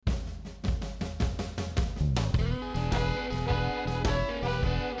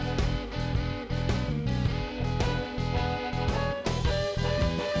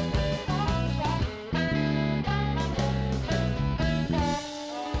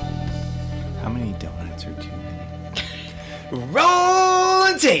many donuts are too many?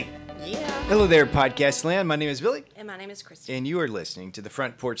 Rolling tape! Yeah. Hello there, podcast land. My name is Billy. And my name is Christy. And you are listening to the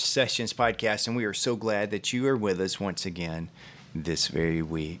Front Porch Sessions podcast, and we are so glad that you are with us once again this very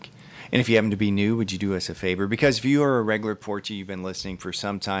week. And if you happen to be new, would you do us a favor? Because if you are a regular porchy, you've been listening for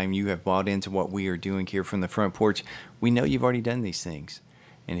some time, you have bought into what we are doing here from the front porch, we know you've already done these things.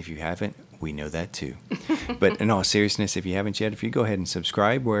 And if you haven't, we know that too. But in all seriousness, if you haven't yet, if you go ahead and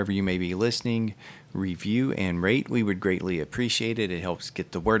subscribe wherever you may be listening, review and rate, we would greatly appreciate it. It helps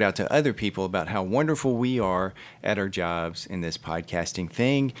get the word out to other people about how wonderful we are at our jobs in this podcasting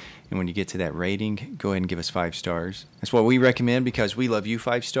thing. And when you get to that rating, go ahead and give us 5 stars. That's what we recommend because we love you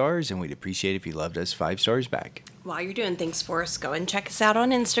 5 stars, and we'd appreciate if you loved us 5 stars back. While you're doing things for us, go and check us out on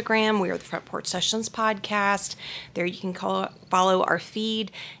Instagram. We are the Front Porch Sessions Podcast. There you can follow our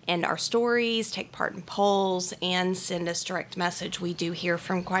feed and our stories, take part in polls, and send us direct message. We do hear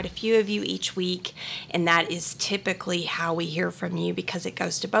from quite a few of you each week, and that is typically how we hear from you because it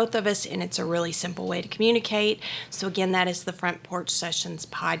goes to both of us, and it's a really simple way to communicate. So again, that is the Front Porch Sessions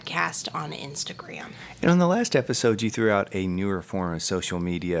Podcast on Instagram. And on the last episode, you threw out a newer form of social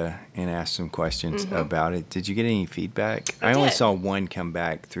media and asked some questions about it. Did you get any feedback? I only saw one come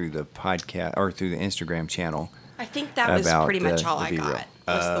back through the podcast or through the Instagram channel. I think that was pretty much all I got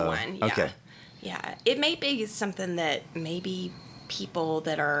was the one. Yeah. Okay. Yeah. It may be something that maybe people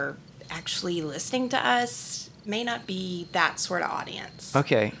that are actually listening to us may not be that sort of audience.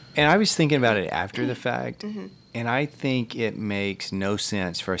 Okay. And I was thinking about it after the fact, and I think it makes no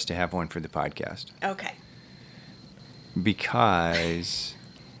sense for us to have one for the podcast. Okay. Because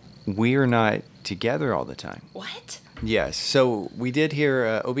we're not together all the time. What? Yes. So we did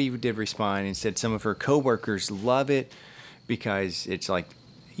hear, Obi did respond and said some of her coworkers love it because it's like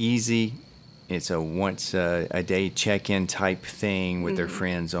easy. It's a once a day check-in type thing with their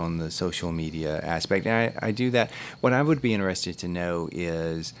friends on the social media aspect. And I do that. What I would be interested to know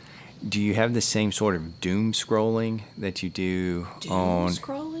is, do you have the same sort of doom scrolling that you do on... Doom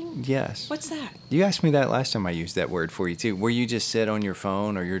scrolling? Yes. What's that? You asked me that last time I used that word for you too. Where you just sit on your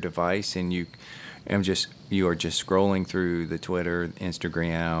phone or your device and you are just scrolling through the Twitter,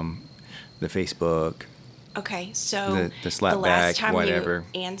 Instagram, the Facebook. Okay, so the slap last back, time whatever.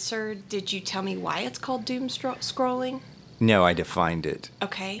 you answered, did you tell me why it's called doom scrolling? No, I defined it.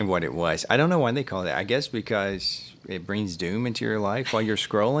 Okay. And what it was. I don't know why they call it that. I guess because it brings doom into your life while you're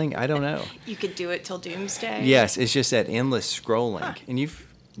scrolling. I don't know. You could do it till doomsday? Yes, it's just that endless scrolling. Huh. And you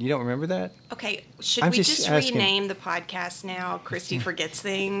don't remember that? Okay, should I'm we just asking. rename the podcast now? Christy Forgets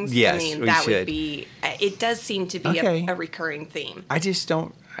Things? Yes, I mean, we that should. would be, it does seem to be Okay. a recurring theme. I just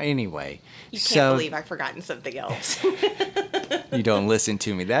don't. Anyway. You can't believe I've forgotten something else. You don't listen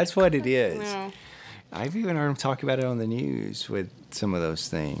to me. That's what it is. No. I've even heard them talk about it on the news with some of those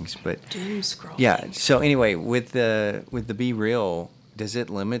things. But Doom scrolling. yeah. So anyway, with the Be Real, does it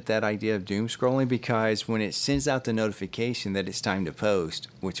limit that idea of doom scrolling? Because when it sends out the notification that it's time to post,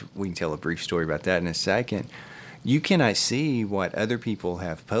 which we can tell a brief story about that in a second, you cannot see what other people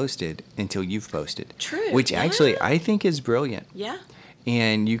have posted until you've posted. True. Which Yeah. actually I think is brilliant. Yeah.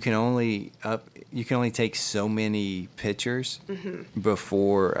 And you can only take so many pictures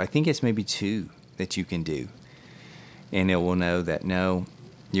before, I think it's maybe 2 that you can do. And it will know that, no,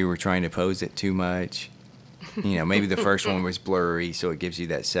 you were trying to pose it too much. You know, maybe the first one was blurry, so it gives you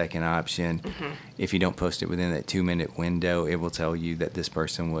that second option. If you don't post it within that 2-minute window, it will tell you that this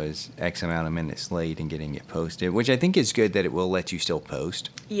person was X amount of minutes late in getting it posted, which I think is good that it will let you still post.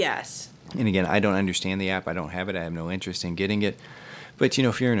 Yes. And again, I don't understand the app. I don't have it. I have no interest in getting it. But, you know,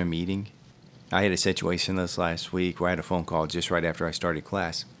 if you're in a meeting, I had a situation this last week where I had a phone call just right after I started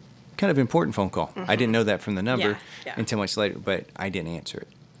class. Kind of important phone call. I didn't know that from the number Yeah. until much later, but I didn't answer it.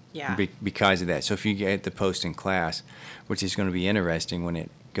 Yeah. Because of that. So if you get the post in class, which is going to be interesting when it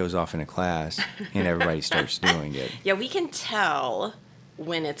goes off in a class and everybody starts doing it. Yeah, we can tell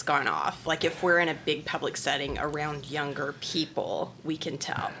when it's gone off. Like if we're in a big public setting around younger people, we can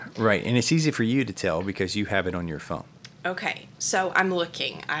tell. Right. And it's easy for you to tell because you have it on your phone. Okay, so I'm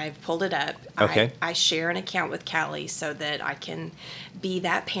looking. I've pulled it up. Okay. I share an account with Callie so that I can be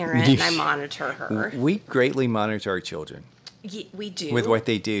that parent and I monitor her. We greatly monitor our children. We do. With what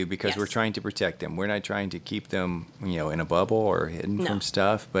they do, because we're Yes. trying to protect them. We're not trying to keep them, you know, in a bubble or hidden No. from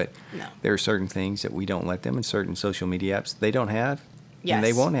stuff. But No. there are certain things that we don't let them in certain social media apps they don't have. And they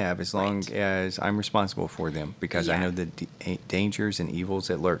Yes. won't have as long Right. as I'm responsible for them because I Yeah. know the dangers and evils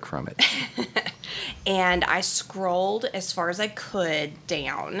that lurk from it. And I scrolled as far as I could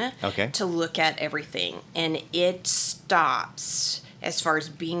down Okay. to look at everything. And it stops as far as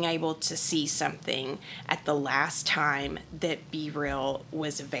being able to see something at the last time that Be Real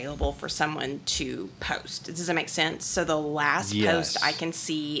was available for someone to post. Does that make sense? So the last Yes. post I can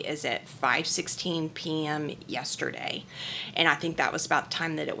see is at 5:16 p.m. yesterday. And I think that was about the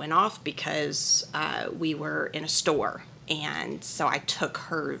time that it went off because we were in a store. And so I took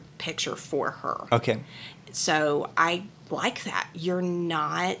her picture for her. Okay. So I like that. You're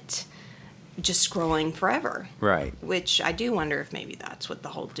not just scrolling forever. Right. Which I do wonder if maybe that's what the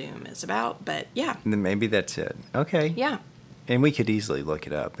whole doom is about. But yeah. Then maybe that's it. Okay. Yeah. And we could easily look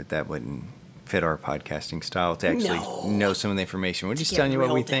it up, but that wouldn't fit our podcasting style to actually know some of the information. We're just telling you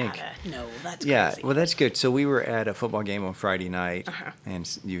what we think. No, that's Yeah, crazy. well, that's good. So we were at a football game on Friday night, and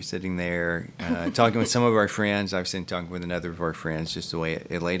you were sitting there talking with some of our friends. I was sitting talking with another of our friends, just the way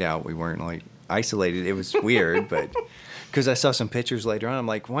it laid out. We weren't like isolated. It was weird, but because I saw some pictures later on, I'm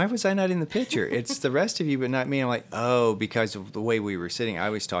like, why was I not in the picture? It's the rest of you, but not me. I'm like, oh, because of the way we were sitting. I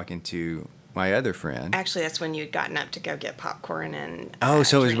was talking to my other friend. Actually, that's when you'd gotten up to go get popcorn and So it was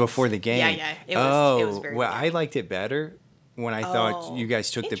drinks. before the game. Yeah. It was very well, good. I liked it better when I thought you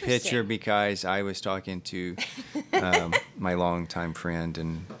guys took the picture Interesting. because I was talking to my longtime friend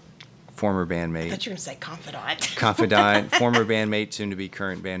and former I bandmate, thought you were going to say confidant. confidant, former bandmate, soon to be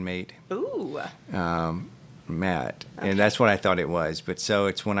current bandmate, Ooh. Matt. And that's what I thought it was. But so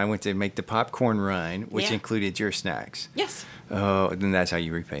it's when I went to make the popcorn run, which Yeah. included your snacks. Yes. Oh, then that's how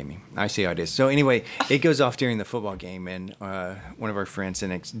you repay me. I see how it is. So anyway, it goes off during the football game, and one of our friends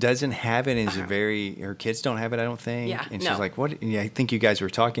and doesn't have it. And is her kids don't have it, I don't think. Yeah, And she's no. like, "What?" Yeah, I think you guys were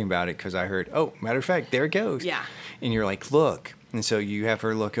talking about it because I heard. Oh, matter of fact, there it goes. Yeah. And you're like, "Look." And so you have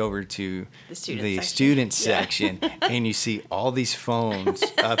her look over to The student section. student Yeah. section, and you see all these phones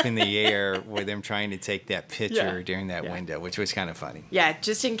up in the air with them trying to take that picture Yeah. during that Yeah. window, which was kind of funny. Yeah,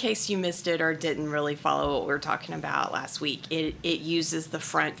 just in case you missed it or didn't really follow what we were talking about last week, it uses the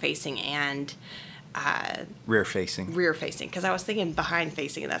front facing and Rear facing. rear facing, because I was thinking behind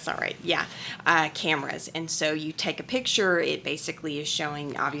facing, and that's not right. Yeah, cameras. And so you take a picture, it basically is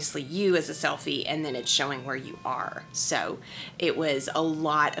showing obviously you as a selfie, and then it's showing where you are. So it was a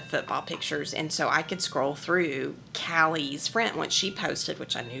lot of football pictures, and so I could scroll through Callie's friend once she posted,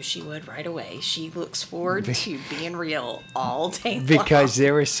 which I knew she would right away. She looks forward to being real all day long. Because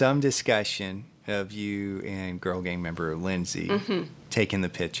there was some discussion of you and girl gang member Lindsay taking the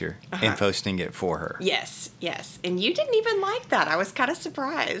picture and posting it for her. Yes, and you didn't even like that. I was kind of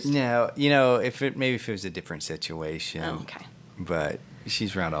surprised. No, if it was a different situation. Oh, okay. But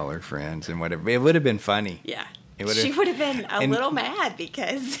she's around all her friends and whatever. It would have been funny. Yeah. It would've- She would have been a and little mad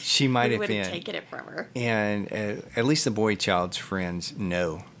because she might we have would been. taken it from her. And at least the boy child's friends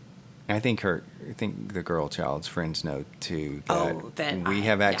know. I think the girl child's friends know too that we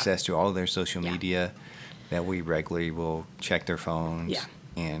have access to all their social Yeah. media, that we regularly will check their phones Yeah.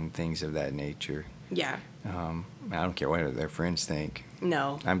 and things of that nature. Yeah. I don't care what their friends think.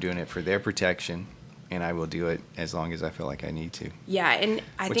 No. I'm doing it for their protection, and I will do it as long as I feel like I need to. Yeah, and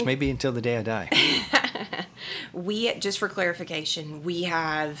I Which think may be until the day I die. we, just for clarification, we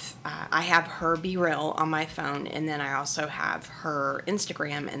have, I have her Be Real on my phone, and then I also have her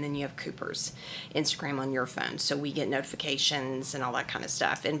Instagram, and then you have Cooper's Instagram on your phone. So we get notifications and all that kind of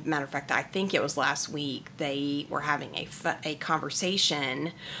stuff. And matter of fact, I think it was last week, they were having a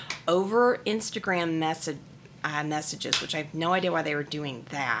conversation over Instagram messages, which I have no idea why they were doing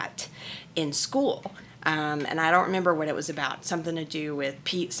that in school. And I don't remember what it was about. Something to do with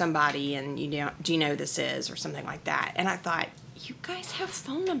somebody, and do you know who this is, or something like that. And I thought, you guys have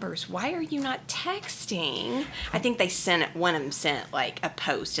phone numbers. Why are you not texting? I think one of them sent like a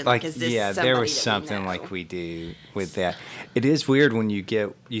post and like, is this somebody there was that we something know? like we do with that. It is weird when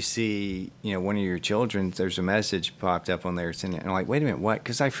you see, one of your children, there's a message popped up on there, and I'm like, wait a minute, what?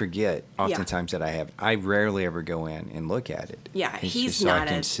 Because I forget oftentimes that I rarely ever go in and look at it. Yeah, It's he's just so not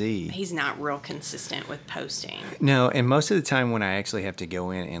I can see. he's not real consistent with posting. No, and most of the time when I actually have to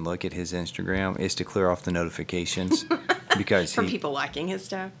go in and look at his Instagram is to clear off the notifications because From people liking his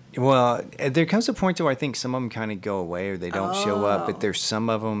stuff. well, there comes a point to where I think some of them kind of go away or they don't show up, but Oh. there's some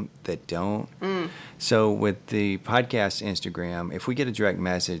of them that don't. So with the podcast Instagram, if we get a direct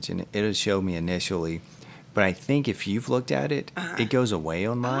message, and it'll show me initially, but I think if you've looked at it, it goes away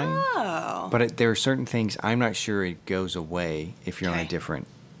on mine. Oh. But there are certain things I'm not sure it goes away if you're on a Okay. different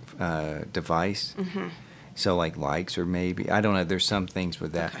device. So like likes or maybe, I don't know, there's some things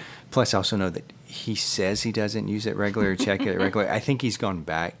with that. Okay. Plus I also know that he says he doesn't use it regularly or check it regularly. I think he's gone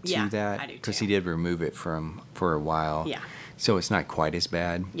back to Yeah, I that do because too. he did remove it for a while. Yeah. So it's not quite as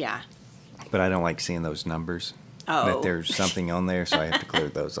bad, Yeah. but I don't like seeing those numbers. Oh. That there's something on there, so I have to clear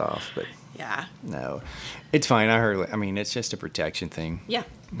those off. But Yeah. No, it's fine. I mean, it's just a protection thing. Yeah.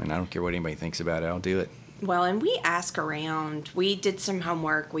 I mean, I don't care what anybody thinks about it. I'll do it. Well, and we ask around. We did some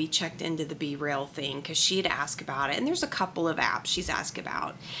homework. We checked into the Be Real thing because she'd asked about it. And there's a couple of apps she's asked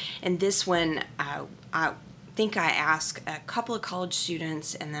about. And this one, I think I asked a couple of college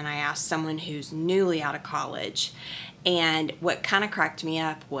students, and then I asked someone who's newly out of college. And what kind of cracked me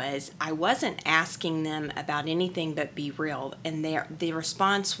up was I wasn't asking them about anything but Be Real, and the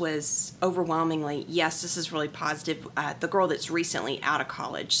response was overwhelmingly, yes, this is really positive. The girl that's recently out of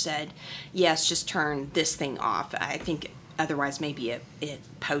college said, yes, just turn this thing off. I think otherwise maybe it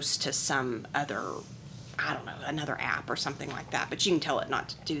posts to some other, I don't know, another app or something like that, but you can tell it not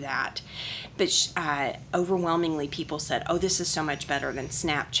to do that. But overwhelmingly people said, oh, this is so much better than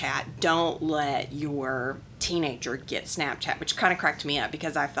Snapchat. Don't let your teenager get Snapchat, which kind of cracked me up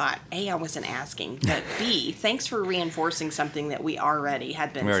because I thought, A, I wasn't asking, but B, thanks for reinforcing something that we already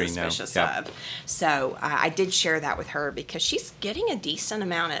had been suspicious of. So I did share that with her because she's getting a decent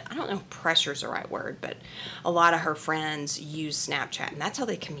amount of, I don't know if pressure is the right word, but a lot of her friends use Snapchat, and that's how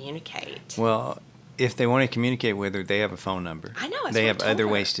they communicate. Well, if they want to communicate with her, they have a phone number. I know. They have other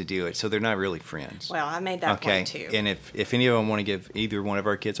ways to do it, so they're not really friends. Well, I made that point too. And if any of them want to give either one of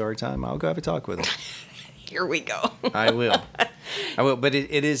our kids a hard time, I'll go have a talk with them. Here we go. I will. But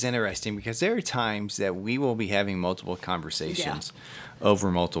it is interesting because there are times that we will be having multiple conversations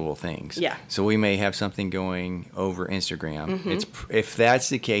over multiple things. Yeah. So we may have something going over Instagram. If that's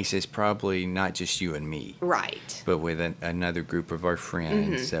the case, it's probably not just you and me. Right. But with another group of our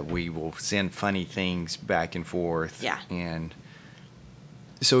friends that we will send funny things back and forth. Yeah. And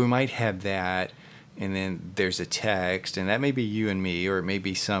so we might have that. And then there's a text, and that may be you and me, or it may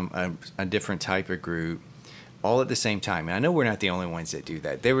be a different type of group, all at the same time. And I know we're not the only ones that do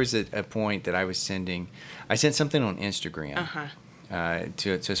that. There was a point that I sent something on Instagram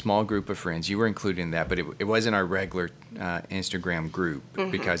to a small group of friends. You were included in that, but it wasn't our regular Instagram group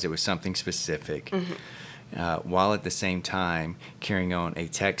because it was something specific. While at the same time carrying on a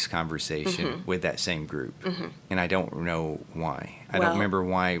text conversation with that same group. And I don't know why. I don't remember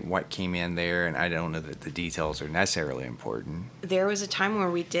what came in there, and I don't know that the details are necessarily important. There was a time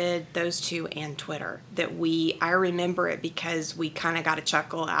where we did those two and Twitter I remember it because we kind of got a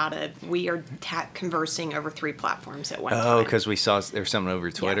chuckle out of, we are conversing over 3 platforms at one time. Oh, because we saw there's something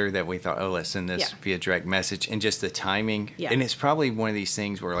over Twitter that we thought, let's send this via direct message, and just the timing. Yeah. And it's probably one of these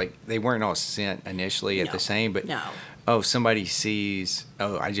things where they weren't all sent initially at the same, but somebody sees,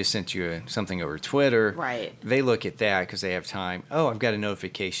 I just sent you something over Twitter. Right. They look at that because they have time. I've got a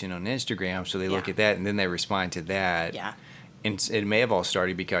notification on Instagram, so they look at that, and then they respond to that. Yeah. And it may have all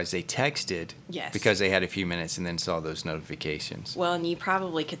started because they texted because they had a few minutes and then saw those notifications. Well, and you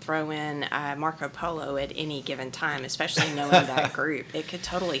probably could throw in Marco Polo at any given time, especially knowing that group. It could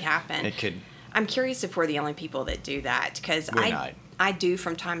totally happen. It could. I'm curious if we're the only people that do that because I do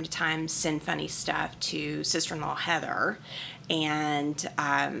from time to time send funny stuff to sister-in-law Heather, and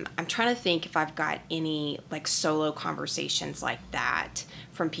I'm trying to think if I've got any solo conversations like that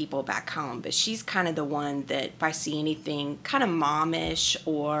from people back home. But she's kind of the one that if I see anything kind of momish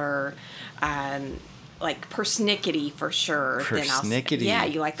or persnickety for sure, then I'll. Persnickety. Yeah,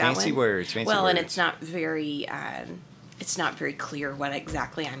 you like that one? Fancy words. Well, and it's not very. It's not very clear what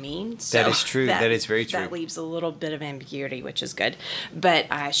exactly I mean. So that is true. That is very true. That leaves a little bit of ambiguity, which is good.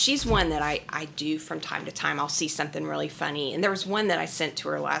 But she's one that I do from time to time. I'll see something really funny. And there was one that I sent to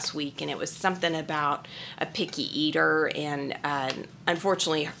her last week, and it was something about a picky eater. And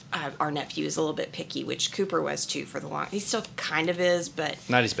unfortunately, our nephew is a little bit picky, which Cooper was too for the long. He still kind of is, but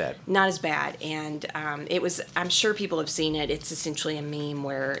not as bad. Not as bad. And it was. I'm sure people have seen it. It's essentially a meme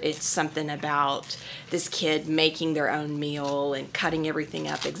where it's something about this kid making their own meal and cutting everything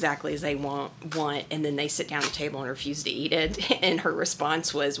up exactly as they want, and then they sit down at the table and refuse to eat it. And her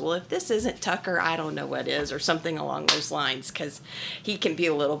response was, well, if this isn't Tucker, I don't know what is, or something along those lines, because he can be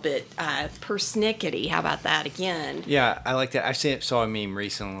a little bit persnickety. How about that again? Yeah, I like that. I saw a meme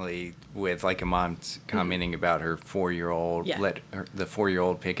recently with a mom commenting about her 4-year-old, let the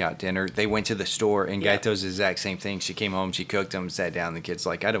 4-year-old pick out dinner. They went to the store and got those exact same things. She came home, she cooked them, sat down, the kid's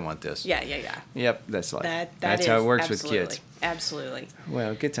like, I don't want this. Yeah. Yep, that's how it works with kids. Absolutely.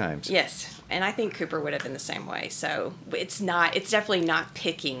 Well, good times. Yes, and I think Cooper would have been the same way. So it's definitely not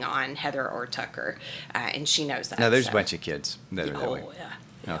picking on Heather or Tucker, and she knows that. No, there's a bunch of kids that are that way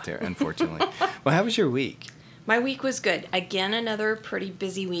out there, unfortunately. Well, how was your week? My week was good. Again, another pretty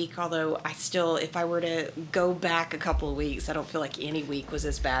busy week, although if I were to go back a couple of weeks, I don't feel like any week was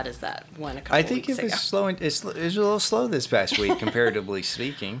as bad as that one a couple of weeks ago. I think it was slow. It was a little slow this past week, comparatively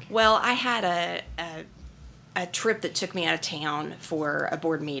speaking. Well, I had a a trip that took me out of town for a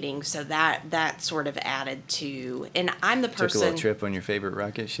board meeting, so that sort of added to. And I'm the Took a person. little trip on your favorite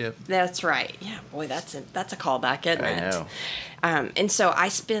rocket ship. That's right. Yeah, boy, that's a callback, isn't it? I know. And so I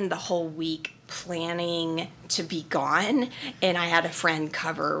spend the whole week planning to be gone, and I had a friend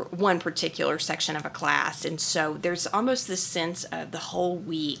cover one particular section of a class, and so there's almost this sense of the whole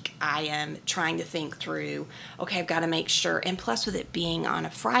week I am trying to think through, okay, I've got to make sure, and plus with it being on a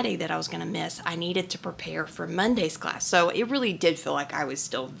Friday that I was going to miss, I needed to prepare for Monday's class, so it really did feel like I was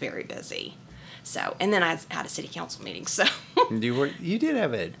still very busy. So, and then I had a city council meeting, so. You did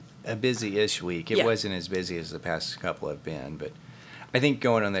have a busy-ish week. It Yeah. wasn't as busy as the past couple have been, but I think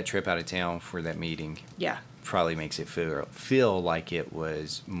going on that trip out of town for that meeting Yeah. probably makes it feel like it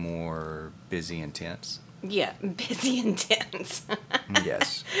was more busy intense. Yeah, busy and tense.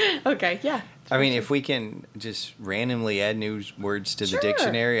 Yes. Okay, yeah. I mean, if we can just randomly add new words to Sure, the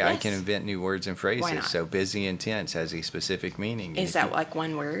dictionary, I can yes. invent new words and phrases. not? So busy and tense has a specific meaning. Is that like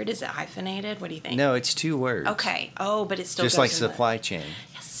one word? Is it hyphenated? What do you think? No, it's two words. Okay. Oh, but it still Just goes like in the- supply chain.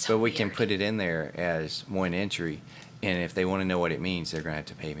 Yes, so But we can weird. put it in there as one entry. And if they want to know what it means, they're going to have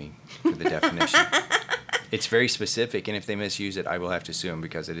to pay me for the definition. It's very specific. And if they misuse it, I will have to sue them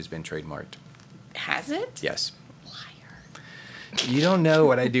because it has been trademarked. Has it? Yes. Liar. You don't know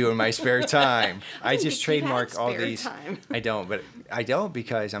what I do in my spare time. I didn't just think you had trademark all spare these. time. I don't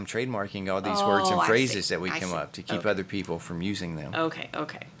because I'm trademarking all these words Oh, and I phrases see. that we I come see. up to keep Okay. other people from using them. Okay.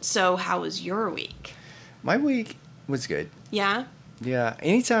 So how was your week? My week was good. Yeah? Yeah.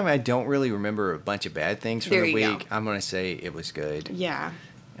 Anytime I don't really remember a bunch of bad things from There the you go. week, I'm going to say it was good. Yeah.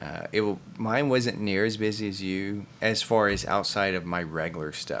 Mine wasn't near as busy as you as far as outside of my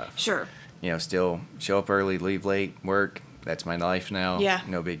regular stuff. Sure. Still show up early, leave late, work. That's my life now. Yeah.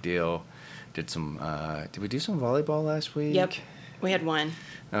 No big deal. Did we do some volleyball last week? Yep. We had one.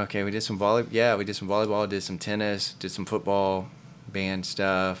 Okay, we did some we did some volleyball, did some tennis, did some football, band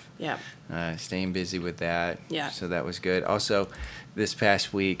stuff. Yep. Staying busy with that. Yeah. So that was good. Also, this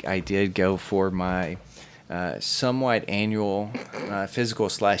past week I did go for my somewhat annual physical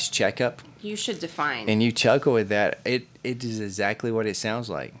 / checkup. You should define. And you chuckle with that. It is exactly what it sounds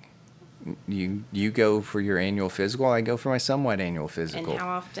like. You go for your annual physical. I go for my somewhat annual and physical. how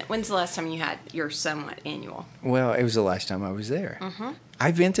often? When's the last time you had your somewhat annual? Well, it was the last time I was there. Mm-hmm.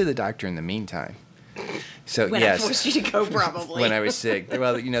 I've been to the doctor in the meantime. So When yes, I forced you to go, probably. when I was sick.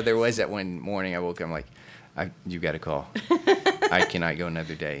 Well, there was that one morning I woke up. I'm like, you got to call. I cannot go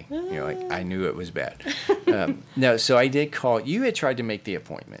another day. I knew it was bad. No, so I did call. You had tried to make the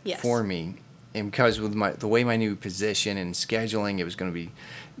appointment Yes. for me, and because with the way my new position and scheduling, it was going to be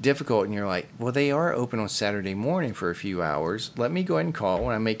difficult. And you're like, well, they are open on Saturday morning for a few hours. Let me go ahead and call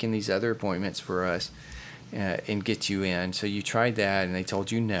when I'm making these other appointments for us and get you in. So you tried that, and they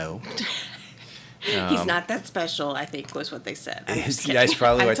told you no. He's not that special, I think, was what they said. I'm just kidding. That's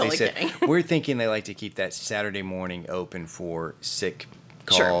probably I'm what totally they said. kidding. We're thinking they like to keep that Saturday morning open for sick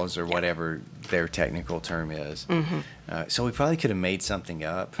Sure. calls or Yeah. whatever their technical term is. Mm-hmm. So we probably could have made something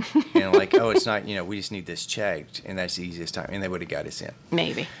up and like, oh, it's not, we just need this checked, and that's the easiest time, and they would have got us in.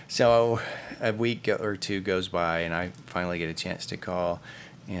 Maybe. So a week or two goes by, and I finally get a chance to call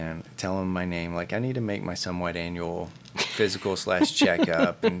and tell them my name. Like, I need to make my somewhat annual physical /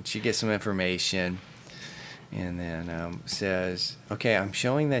 checkup, and she gets some information. And then says, okay, I'm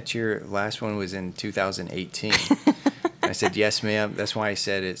showing that your last one was in 2018. I said, yes, ma'am. That's why I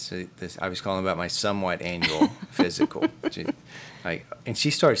said I was calling about my somewhat annual physical. And she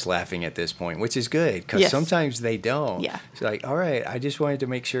starts laughing at this point, which is good because Yes. sometimes they don't. Yeah. She's like, all right, I just wanted to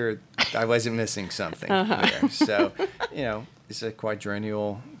make sure I wasn't missing something there. So, it's a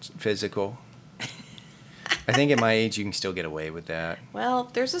quadrennial physical. I think at my age, you can still get away with that. Well,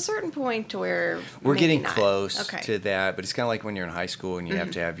 there's a certain point to where We're maybe getting not. close Okay. to that, but it's kind of like when you're in high school and you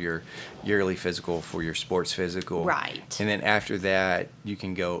have to have your yearly physical for your sports physical. Right. And then after that, you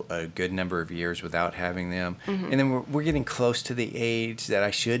can go a good number of years without having them. And then we're getting close to the age that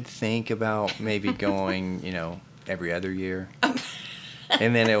I should think about maybe going, every other year.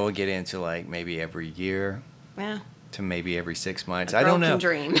 And then it will get into like maybe every year Yeah. to maybe every 6 months. A I don't know. broken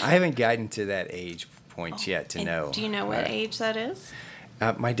dream. I haven't gotten to that age point yet to And know. do you know what age that is?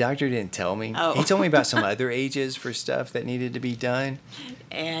 My doctor didn't tell me. Oh. He told me about some other ages for stuff that needed to be done.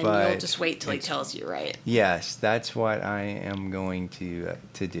 And But you'll just wait till he it's- tells you, right? Yes, that's what I am going to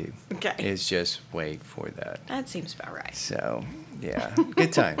do. Okay. Is just wait for that. That seems about right. So, yeah,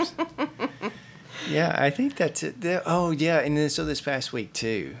 good times. Yeah, I think that's it. Oh, yeah, and then so this past week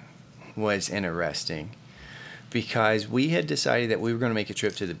too was interesting because we had decided that we were going to make a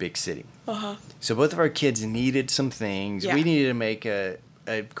trip to the big city. Uh-huh. So both of our kids needed some things. Yeah. We needed to make a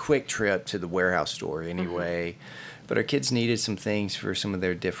a quick trip to the warehouse store anyway. But our kids needed some things for some of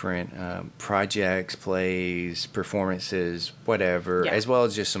their different projects, plays, performances, whatever, Yeah. as well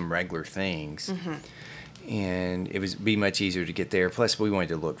as just some regular things. And it was be much easier to get there. Plus, we wanted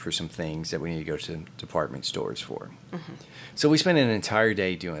to look for some things that we need to go to department stores for. So we spent an entire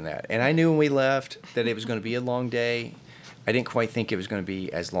day doing that. And I knew when we left that it was going to be a long day. I didn't quite think it was going to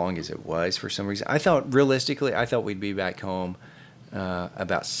be as long as it was for some reason. I thought we'd be back home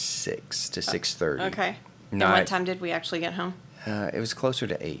about 6 to 6:30. Okay. And Not- what time did we actually get home? It was closer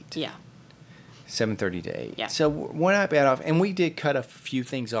to 8. Yeah. 7:30 to 8. Yeah. So we're not bad off. And we did cut a few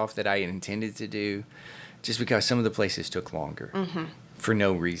things off that I intended to do just because some of the places took longer for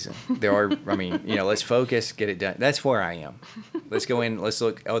no reason. There are, let's focus, get it done. That's where I am. Let's go in, let's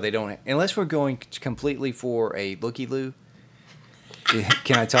look. Oh, they don't, unless we're going completely for a looky-loo.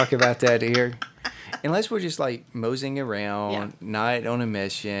 Can I talk about that here? Unless we're just like moseying around, not on a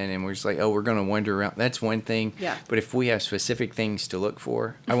mission, and we're just like, we're going to wander around. That's one thing. Yeah. But if we have specific things to look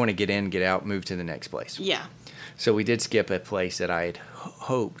for, I want to get in, get out, move to the next place. Yeah. So we did skip a place that I had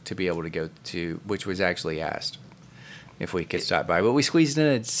hoped to be able to go to, which was actually asked if we could stop by. But we squeezed in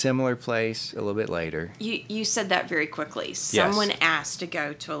a similar place a little bit later. You said that very quickly. Someone asked to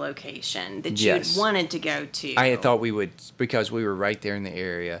go to a location that you had wanted to go to. I had thought we would, because we were right there in the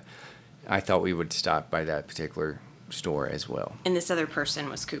area, I thought we would stop by that particular store as well. And this other person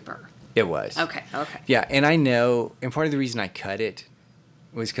was Cooper. It was. Okay. Yeah, and I know, and part of the reason I cut it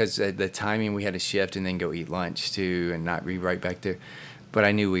was because the timing, we had to shift and then go eat lunch too and not be right back there. But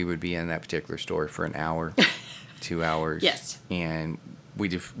I knew we would be in that particular store for an hour, 2 hours. Yes. And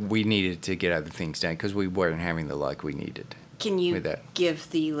we needed to get other things done because we weren't having the luck we needed. Can you with that.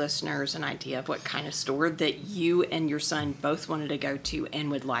 give the listeners an idea of what kind of store that you and your son both wanted to go to and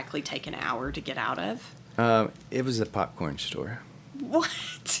would likely take an hour to get out of? It was a popcorn store.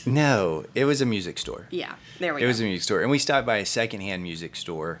 What? No, it was a music store. Yeah, there we go. It was a music store. And we stopped by a secondhand music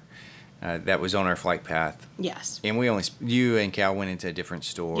store that was on our flight path. Yes. And you and Cal went into a different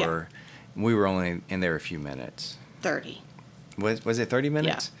store. Yeah. We were only in there a few minutes. 30. Was it 30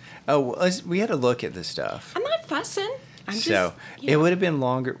 minutes? Yeah. Oh, we had to look at the stuff. I'm not fussing. It would have been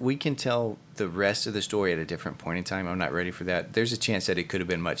longer. We can tell the rest of the story at a different point in time. I'm not ready for that. There's a chance that it could have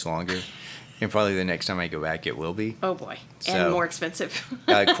been much longer. And probably the next time I go back, it will be. Oh, boy. And more expensive.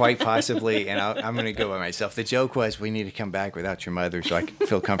 Quite possibly. And I'm going to go by myself. The joke was we need to come back without your mother so I can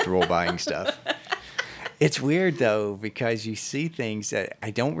feel comfortable buying stuff. It's weird, though, because you see things that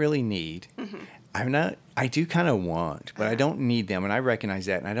I don't really need. I do kind of want, but I don't need them. And I recognize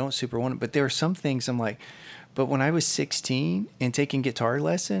that. And I don't super want it. But there are some things I'm like, but when I was 16 and taking guitar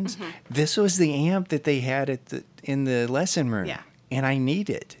lessons, this was the amp that they had in the lesson room. Yeah. And I need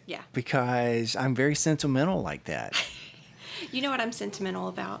it. Yeah. Because I'm very sentimental like that. You know what I'm sentimental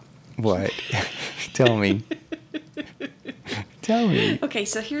about? What? Tell me. Tell me. Okay,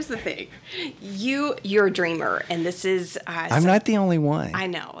 so here's the thing. You're a dreamer, and this is... I'm not the only one. I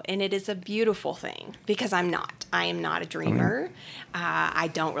know, and it is a beautiful thing, because I'm not. I am not a dreamer. I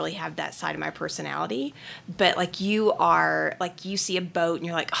don't really have that side of my personality. But, like, you are... Like, you see a boat, and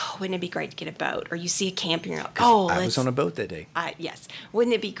you're like, oh, wouldn't it be great to get a boat? Or you see a camper, and you're like, oh, I was on a boat that day. Yes.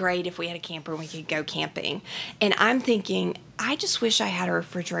 Wouldn't it be great if we had a camper and we could go camping? And I'm thinking, I just wish I had a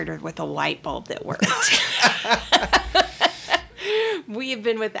refrigerator with a light bulb that worked. We have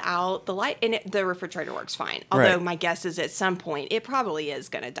been without the light, and the refrigerator works fine. Although my guess is at some point it probably is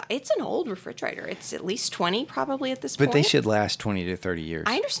going to die. It's an old refrigerator. It's at least 20 probably at this point. But they should last 20 to 30 years.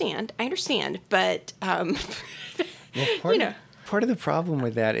 I understand. But, Part of the problem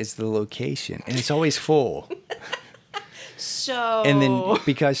with that is the location, and it's always full. So... And then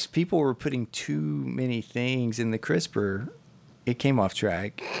because people were putting too many things in the crisper, it came off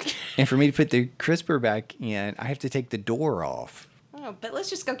track. And for me to put the crisper back in, I have to take the door off. Oh, but let's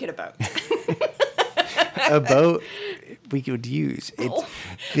just go get a boat. A boat we could use.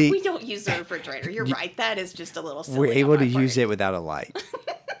 We don't use the refrigerator. You're right. That is just a little silly. We're able to use it without a light.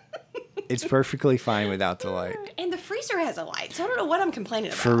 It's perfectly fine without the light. And the freezer has a light, so I don't know what I'm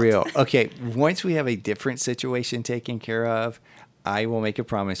complaining about. For real. Okay, once we have a different situation taken care of, I will make a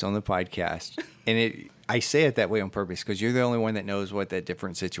promise on the podcast. And I say it that way on purpose because you're the only one that knows what that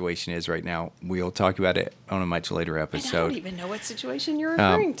different situation is right now. We'll talk about it on a much later episode. I don't even know what situation you're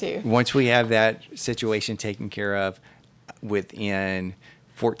referring to. Once we have that situation taken care of within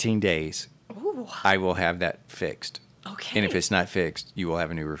 14 days, Ooh. I will have that fixed. Okay. And if it's not fixed, you will have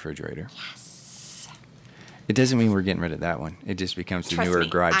a new refrigerator. Yes. It doesn't mean we're getting rid of that one. It just becomes the newer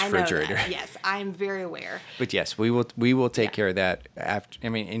garage refrigerator. Yes, I'm very aware. But yes, we will take care of that after. I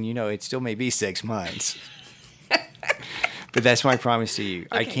mean, and it still may be 6 months. But that's my promise to you.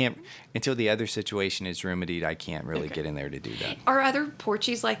 I Okay. can't, until the other situation is remedied, I can't really get in there to do that. Are other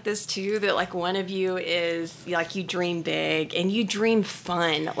Porchies like this too? That like one of you is like you dream big and you dream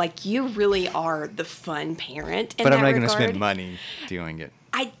fun. Like you really are the fun parent. In But I'm that not going to regard. spend money doing it.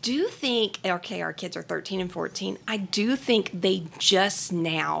 I do think, okay, our kids are 13 and 14. I do think they just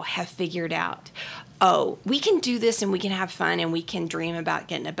now have figured out, oh, we can do this and we can have fun and we can dream about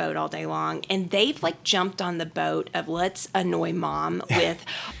getting a boat all day long. And they've like jumped on the boat of let's annoy mom with,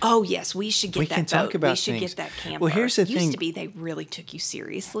 oh, yes, we should get We that can boat. talk about we should things. get that camper. Well, here's the Used thing. to be they really took you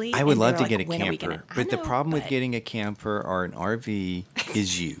seriously. I would and love they're to get like, a when are we camper. gonna-" I But the know, problem with but- getting a camper or an RV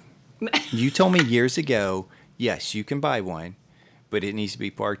is you. You told me years ago, yes, you can buy one, but it needs to be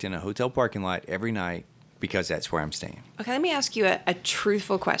parked in a hotel parking lot every night because that's where I'm staying. Okay, let me ask you a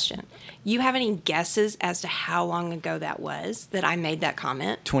truthful question. You have any guesses as to how long ago that was that I made that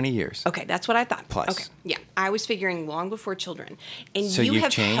comment? 20 years. Okay, that's what I thought. Plus. Okay, yeah. I was figuring long before children. And So you you've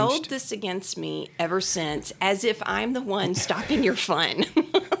have changed? held this against me ever since as if I'm the one stopping your fun.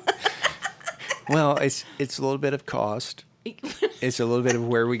 Well, it's a little bit of cost. It's a little bit of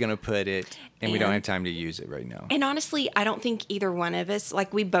where we're going to put it, and we don't And- have time to use it right now. And honestly, I don't think either one of us,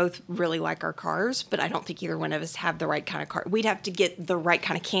 like we both really like our cars, but I don't think either one of us have the right kind of car. We'd have to get the right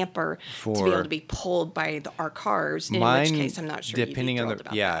kind of camper to be For- able to be pulled by our cars, in Mine, which case I'm not sure depending you'd on be the thrilled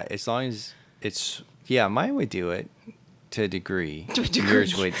about yeah, that. as long as it's mine would do it to a degree. To a degree.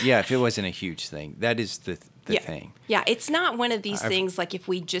 Yours would, yeah, if it wasn't a huge thing. That is the thing. Yeah, it's not one of these things like if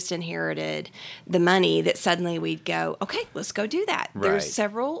we just inherited the money that suddenly we'd go, okay, let's go do that. Right. There's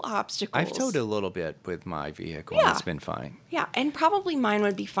several obstacles. I've towed a little bit with my vehicle, Yeah. and it's been fine. Yeah, and probably mine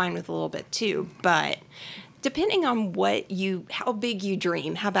would be fine with a little bit too, but depending on how big you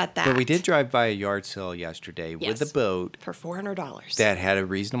dream, how about that? But we did drive by a yard sale yesterday Yes. with a boat for $400. that had a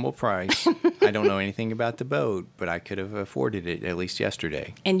reasonable price. I don't know anything about the boat, but I could have afforded it at least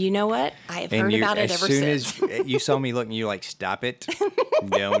yesterday. And you know what? I have heard you, about it as ever soon since. as you saw me looking, you like, stop it.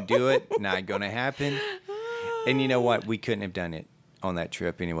 Don't do it. Not going to happen. And you know what? We couldn't have done it on that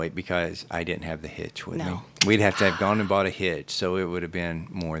trip anyway because I didn't have the hitch with me. No. We'd have to have gone and bought a hitch, so it would have been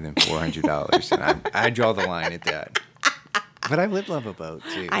more than $400. And I draw the line at that. But I would love a boat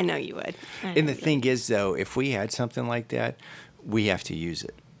too. I know you would. I know And the you would. thing is, though, if we had something like that, we have to use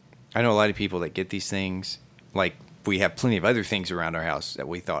it. I know a lot of people that get these things, like we have plenty of other things around our house that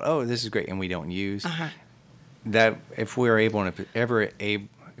we thought, oh, this is great, and we don't use. Uh-huh. That if we are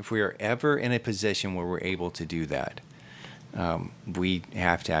if we are ever in a position where we're able to do that, we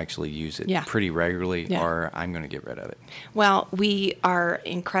have to actually use it Yeah. pretty regularly, Yeah. or I'm going to get rid of it. Well, our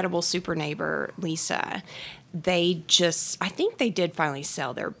incredible super neighbor, Lisa, I think they did finally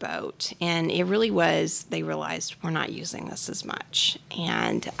sell their boat. And it really was, they realized we're not using this as much.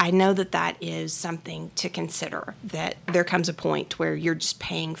 And I know that is something to consider, that there comes a point where you're just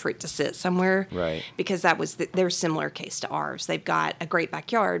paying for it to sit somewhere. Right. Because that was their similar case to ours. They've got a great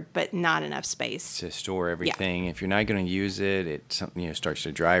backyard, but not enough space. To store everything. If you're not going to use it, it starts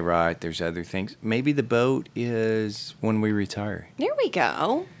to dry rot. There's other things. Maybe the boat is when we retire. There we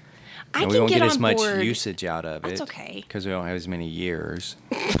go. I And can we won't get get on as much board. usage out of it. That's okay. Because we don't have as many years.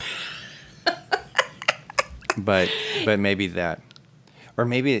 but maybe that, or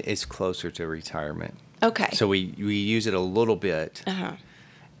maybe it's closer to retirement. Okay. So we use it a little bit Uh-huh.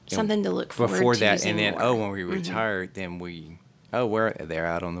 Something to look forward before to that, using and then more. when we retire, then they're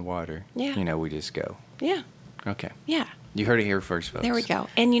out on the water. Yeah. We just go. Yeah. Okay. Yeah. You heard it here first, folks. There we go.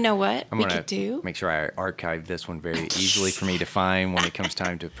 And you know what I'm we gonna could do? make sure I archive this one very easily for me to find when it comes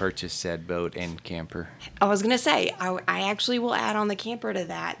time to purchase said boat and camper. I was going to say, I actually will add on the camper to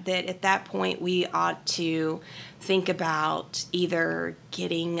that at that point we ought to think about either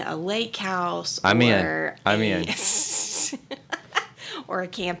getting a lake house I'm in. or I'm in. or a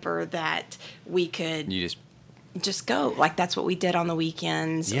camper that we could You just go. Like that's what we did on the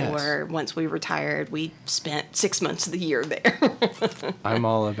weekends, Yes. or once we retired, we spent 6 months of the year there. I'm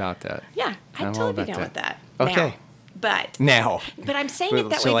all about that. Yeah, I'd I'm all totally be about down with that. Okay. Now, Now. but I'm saying it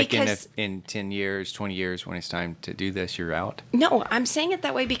that so way like because in 10 years, 20 years, when it's time to do this, you're out? no, I'm saying it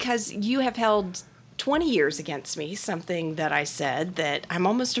that way because you have held 20 years against me, something that I said that I'm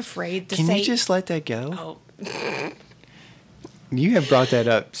almost afraid to Can say. you just let that go? Oh, You have brought that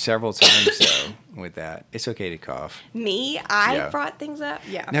up several times, though, with that. It's okay to cough. me? I Yeah. brought things up?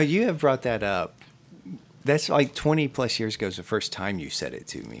 Yeah. No, you have brought that up. That's like 20 plus years ago is the first time you said it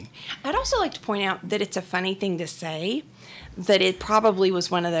to me. I'd also like to point out that it's a funny thing to say, that it probably was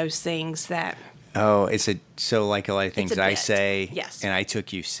one of those things that. Oh, so like a lot of things a that I bit. say, Yes. and I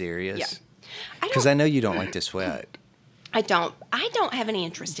took you serious. Yeah. Because I know you don't like to sweat. I don't have any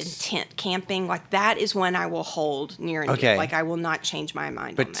interest in tent camping. Like, that is one I will hold near and dear. Okay. Like, I will not change my mind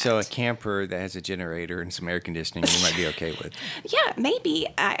on But that. so a camper that has a generator and some air conditioning, you might be okay with. Yeah, maybe.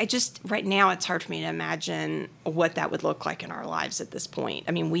 I just, right now, it's hard for me to imagine what that would look like in our lives at this point.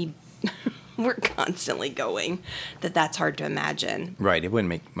 I mean, we're constantly going, that's hard to imagine. Right. It wouldn't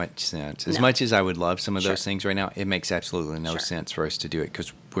make much sense. As No. much as I would love some of Sure. those things right now, it makes absolutely no Sure. sense for us to do it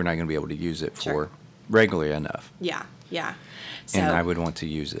because we're not going to be able to use it Sure. for regularly enough. Yeah, yeah. So, And I would want to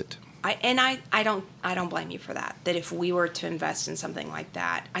use it. I don't blame you for that. That if we were to invest in something like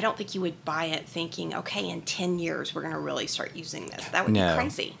that, I don't think you would buy it thinking, okay, in 10 years we're going to really start using this. That would No. be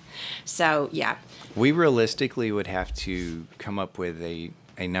crazy. So yeah, We realistically would have to come up with a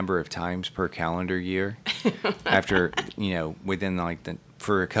number of times per calendar year after, within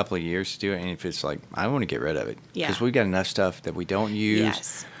for a couple of years to do it. And if it's like, I want to get rid of it. Yeah. Because we've got enough stuff that we don't use.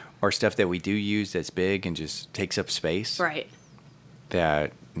 Yes. Or stuff that we do use that's big and just takes up space. right.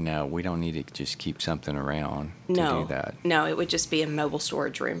 That, no, we don't need to just keep something around to No, do that. no, it would just be a mobile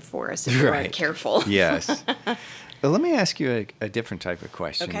storage room for us if we weren't careful. Yes. Well, let me ask you a different type of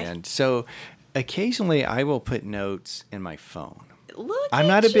question Okay. then. So occasionally I will put notes in my phone. Look I'm at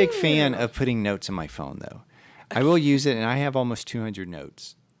not a big you. fan of putting notes in my phone, though. I will use it, and I have almost 200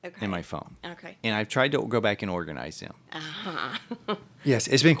 notes Okay. in my phone. Okay. And I've tried to go back and organize them. Uh-huh. Yes,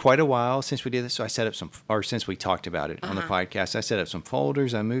 it's been quite a while since we did this, so I set up since we talked about it on Uh-huh. the podcast, I set up some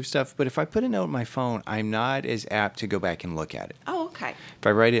folders, I moved stuff. But if I put a note in my phone, I'm not as apt to go back and look at it. Oh, okay. If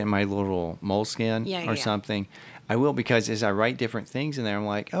I write it in my little moleskin Yeah, or yeah. something, I will, because as I write different things in there, I'm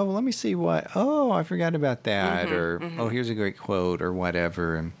like, oh, well, let me see I forgot about that, Mm-hmm, or oh, here's a great quote or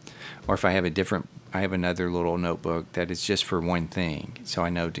whatever. Or if I have I have another little notebook that is just for one thing, so I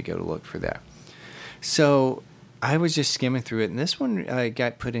know to go to look for that. So I was just skimming through it, and this one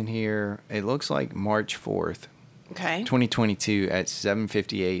got put in here. It looks like March 4th, Okay. 2022 at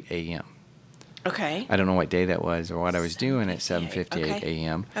 7:58 a.m. Okay. I don't know what day that was or what I was doing at 7:58. 7:58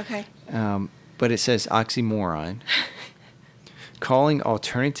 a.m. Okay. But it says oxymoron. Calling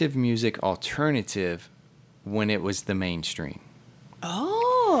alternative music alternative when it was the mainstream.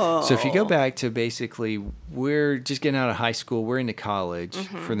 Oh. So if you go back to basically, we're just getting out of high school, we're into college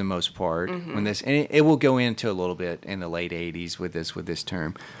for the most part. When this, and it will go into a little bit in the late 80s with this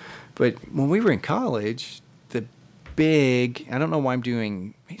term. But when we were in college, the big, I don't know why I'm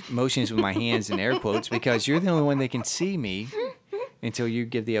doing motions with my hands in air quotes, because you're the only one that can see me until you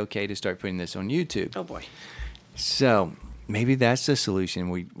give the okay to start putting this on YouTube. Oh boy. So maybe that's the solution.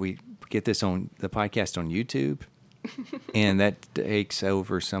 We get this on the podcast on YouTube, and that takes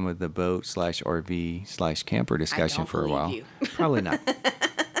over some of the boat /RV /camper discussion don't for a believe while. you. Probably not.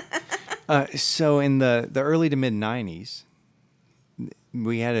 So in the early to mid 90s,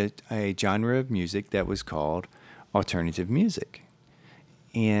 we had a genre of music that was called alternative music.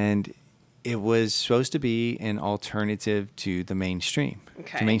 And it was supposed to be an alternative to the mainstream,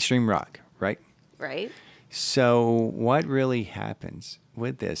 Okay. to mainstream rock, right? Right. So what really happens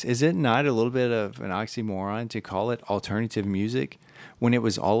with this? Is it not a little bit of an oxymoron to call it alternative music when it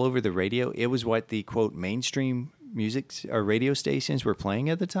was all over the radio? It was what the, quote, mainstream music or radio stations were playing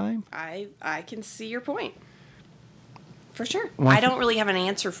at the time? I can see your point. For sure. Why- I don't really have an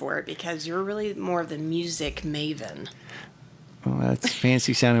answer for it because you're really more of the music maven. Well, that's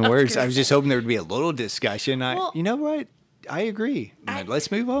fancy sounding words. I was just hoping there would be a little discussion. Well- You know what? I agree. Let's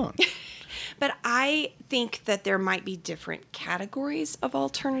move on. But I think that there might be different categories of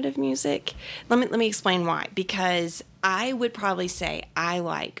alternative music. Let me explain why. Because I would probably say I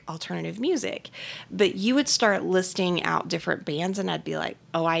like alternative music, but you would start listing out different bands and I'd be like,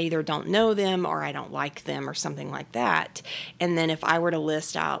 oh, I either don't know them or I don't like them or something like that. And then if I were to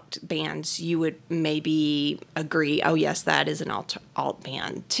list out bands, you would maybe agree, oh, yes, that is an alt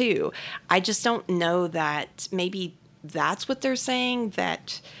band too. I just don't know that maybe that's what they're saying,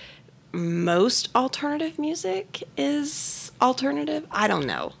 that most alternative music is alternative. I don't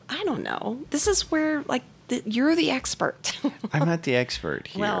know. This is where, you're the expert. I'm not the expert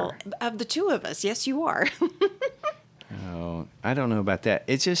here. Well, of the two of us, yes, you are. Oh, I don't know about that.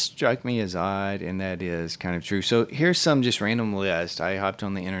 It just struck me as odd, and that is kind of true. So here's some just random list. I hopped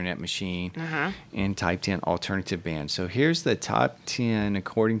on the internet machine and typed in alternative bands. So here's the top 10,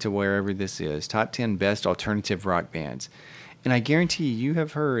 according to wherever this is, top 10 best alternative rock bands. And I guarantee you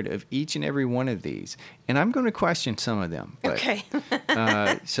have heard of each and every one of these. And I'm going to question some of them. But, Okay.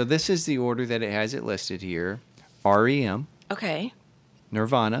 so this is the order that it has it listed here. REM, Okay.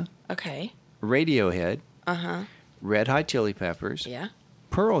 Nirvana, Okay. Radiohead, Uh-huh. Red Hot Chili Peppers, Yeah.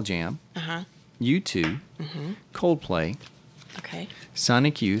 Pearl Jam, Uh-huh. U2, Coldplay, Okay.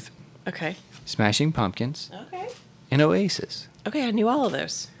 Sonic Youth, Okay. Smashing Pumpkins, Okay. and Oasis. Okay, I knew all of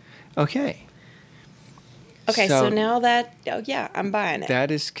those. Okay. Okay, so now that, I'm buying it.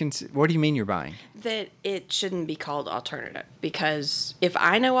 That is, what do you mean you're buying? That it shouldn't be called alternative, because if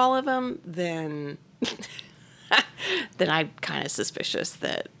I know all of them, then then I'm kind of suspicious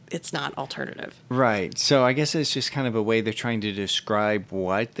that it's not alternative. Right. So I guess it's just kind of a way they're trying to describe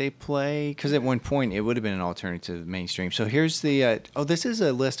what they play. Because at one point it would have been an alternative to the mainstream. So here's the, this is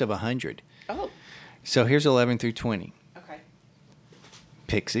a list of 100. Oh. So here's 11 through 20. Okay.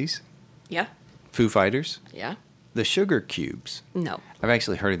 Pixies. Yeah. Foo Fighters. Yeah. The Sugar Cubes. No. I've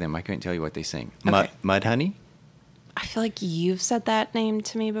actually heard of them. I couldn't tell you what they sing. Okay. Mudhoney. I feel like you've said that name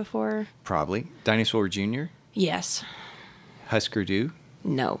to me before. Probably. Dinosaur Jr. Yes. Husker Du.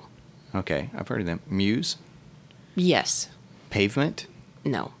 No. Okay, I've heard of them. Muse. Yes. Pavement.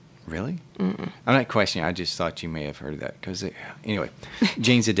 No. Really? Mm-mm. I'm not questioning. I just thought you may have heard of that. Anyway,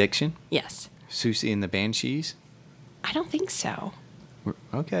 Jane's Addiction. Yes. Susie and the Banshees. I don't think so.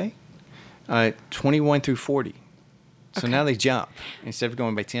 Okay. 21 through 40. So Okay. now they jump. Instead of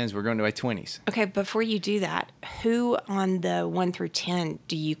going by 10s, we're going by 20s. Okay, before you do that, who on the 1 through 10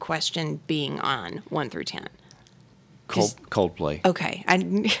 do you question being on 1 through 10? Coldplay. Okay.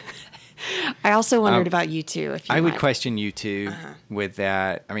 I also wondered about you too. If you I would might. question you too with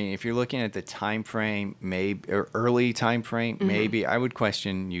that. I mean, if you're looking at the time frame, maybe or early time frame, maybe I would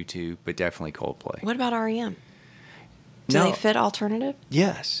question you two, but definitely Coldplay. What about REM? Do No. they fit alternative?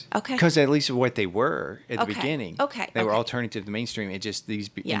 Yes. Okay. Because at least what they were at the Okay. beginning. Okay. They were Okay. alternative to the mainstream. It just end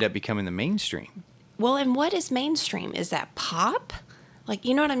Yeah. up becoming the mainstream. Well, and what is mainstream? Is that pop? Like,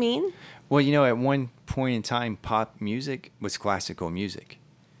 you know what I mean? Well, at one point in time, pop music was classical music.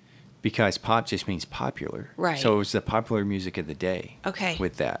 Because pop just means popular. Right. So it was the popular music of the day. Okay.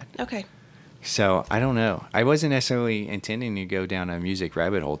 With that. Okay. So I don't know. I wasn't necessarily intending to go down a music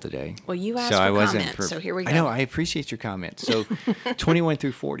rabbit hole today. Well, you asked for comments, so here we go. I know. I appreciate your comments. So 21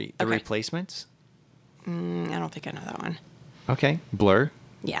 through 40, The Okay. Replacements. I don't think I know that one. Okay. Blur.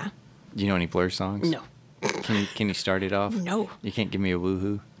 Yeah. Do you know any Blur songs? No. Can you start it off? No. You can't give me a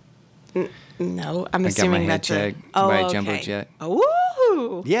woohoo? No. I'm I got my assuming head that's checked a... by a okay. jumbo jet.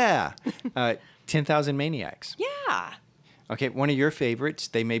 Oh, Yeah. 10,000 Maniacs. yeah. Okay, one of your favorites.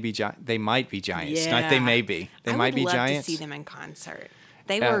 They might be giants. Not they may be. They might be I would love giants. to see them in concert.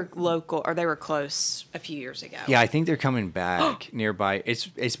 They were local, or they were close a few years ago. Yeah, I think they're coming back nearby.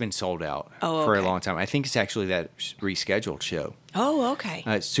 It's been sold out for a okay. long time. I think it's actually that rescheduled show. Oh, okay.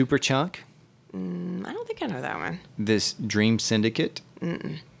 Super Chunk, I don't think I know that one. this Dream Syndicate,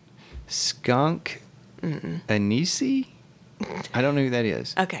 Skunk, Anisi. I don't know who that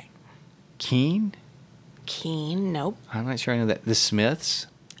is. Okay. Keen. Keen, nope. I'm not sure I know that. The Smiths.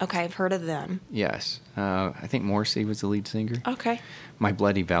 Okay, I've heard of them. Yes. I think Morrissey was the lead singer. Okay. My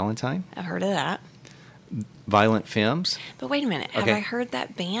Bloody Valentine. I've heard of that. Violent Femmes. But wait a minute. Have Okay. I heard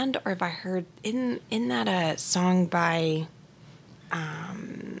that band, or have I heard in that a song by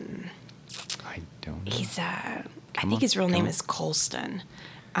I don't know. he's I Come think on, his real come name on. is Colston.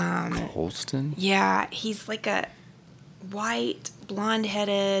 Colston. Yeah, he's like a white,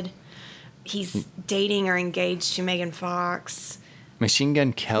 blonde-headed. He's dating or engaged to Megan Fox. Machine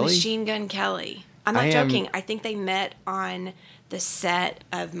Gun Kelly. Machine Gun Kelly. I'm not I am- joking. I think they met on the set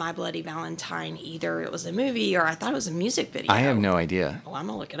of My Bloody Valentine. Either it was a movie or I thought it was a music video. I have no idea. Oh, I'm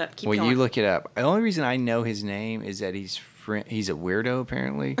gonna look it up. Keep Well, going. you look it up. The only reason I know his name is that he's a weirdo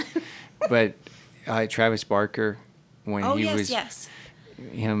apparently. But Travis Barker, when Oh he yes, was yes.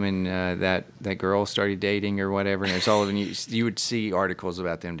 him and that girl started dating or whatever, and it's all over the news. You would see articles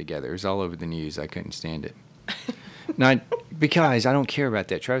about them together. It was all over the news. I couldn't stand it. Not because I don't care about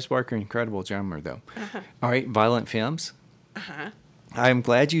that. Travis Barker, incredible drummer though. All right, Violent Femmes. I'm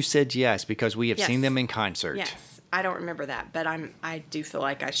glad you said yes because we have Yes. seen them in concert. Yes, I don't remember that, but I do feel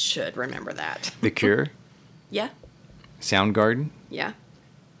like I should remember that. The Cure, Yeah, Soundgarden, yeah,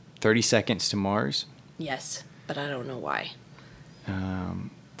 30 Seconds to Mars. yes, but I don't know why.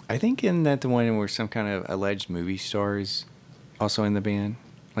 I think in that the one where some kind of alleged movie star is also in the band,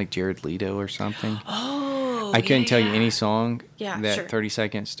 like Jared Leto or something. Oh, I couldn't tell you yeah. any song Yeah, that sure. 30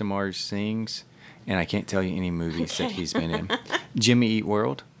 Seconds to Mars sings, and I can't tell you any movies that Okay. he's been in. Jimmy Eat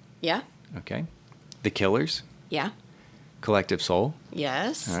World, Yeah, okay. The Killers, yeah, Collective Soul,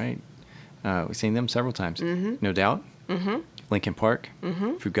 yes. all right. We've seen them several times. No Doubt, Linkin Park,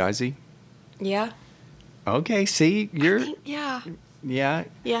 Fugazi. Yeah, Okay, see, you're, yeah, yeah.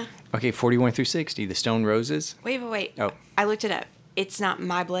 yeah. Okay, 41 through 60, The Stone Roses. Wait. Oh. I looked it up. It's not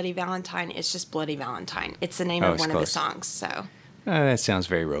My Bloody Valentine. It's just Bloody Valentine. It's the name Oh, of it's one of close. the songs. So That sounds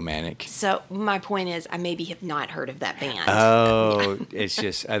very romantic. So my point is, I maybe have not heard of that band. Oh, it's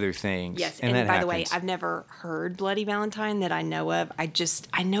just other things. Yes, and and that by the way, happens. I've never heard Bloody Valentine that I know of.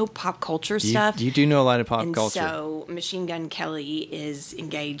 I know pop culture You, stuff. you do know a lot of pop And culture. so Machine Gun Kelly is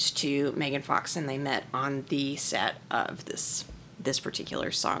engaged to Megan Fox, and they met on the set of this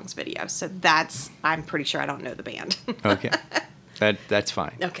particular song's video. So I'm pretty sure I don't know the band. Okay, that's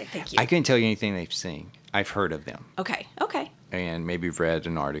fine. Okay, thank you. I couldn't tell you anything they've sing. I've heard of them. Okay. And maybe read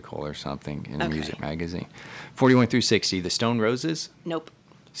an article or something in a Okay. music magazine. 41 through 60, The Stone Roses, Nope.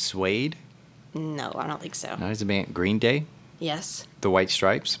 Suede, No, I don't think so. not as a band, Green Day, Yes. The White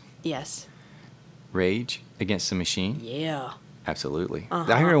Stripes, Yes. Rage Against the Machine. Yeah. Absolutely.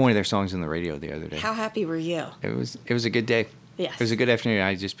 Uh-huh. I heard one of their songs on the radio the other day. How happy were you? It was a good day. Yes. It was a good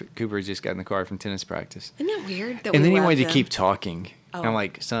afternoon. Cooper just got in the car from tennis practice. Isn't that weird? That And we then he love wanted to them? keep talking. And I'm Oh.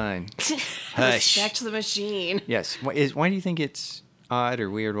 like, son, hush. Respect the machine. Yes. Why do you think it's odd or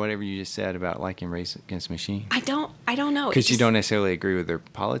weird, whatever you just said about liking Race Against the Machine? I don't know. Because you It don't necessarily agree with their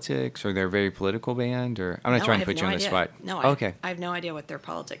politics or they're a very political band, or I'm not No, trying I to put have you on no the idea. spot. No, Okay. I have no idea what their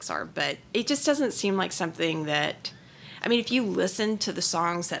politics are, but it just doesn't seem like something that. I mean, if you listen to the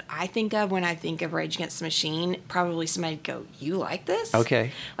songs that I think of when I think of Rage Against the Machine, probably somebody'd go, "You like this?"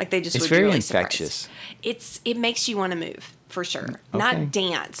 Okay. Like they just It's would be very really infectious. Surprised. It makes you want to move for sure, Okay. not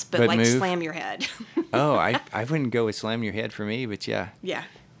dance, but But like move? slam your head. Oh, I wouldn't go with slam your head for me, but yeah. Yeah.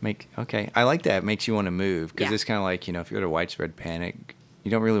 Okay. I like that. It makes you want to move because Yeah. it's kind of like, if you go to Widespread Panic,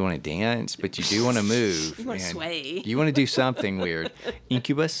 you don't really want to dance, but you do want to move. You wanna and sway. You want to do something weird.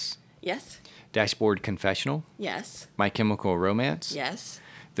 Incubus, Yes. Dashboard Confessional, Yes. My Chemical Romance, Yes.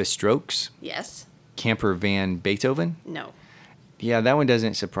 The Strokes, Yes. Camper Van Beethoven. No. Yeah, that one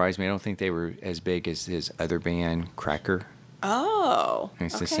doesn't surprise me. I don't think they were as big as his other band, Cracker. Oh. And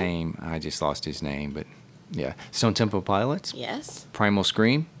it's the okay. same. I just lost his name, but yeah. Stone Temple Pilots, Yes. Primal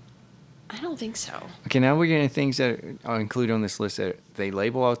Scream. I don't think so. Okay, now we're getting things that I'll include on this list that they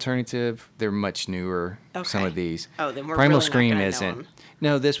label alternative. They're much newer. Some Okay. of these. Oh, then we're Primal really not Scream gonna know isn't. 'em.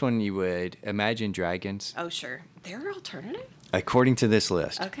 No, this one you would. Imagine Dragons. Oh, sure. They're alternative? According to this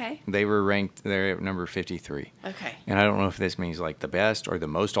list, Okay. they were ranked. They're at number 53. Okay. And I don't know if this means like the best or the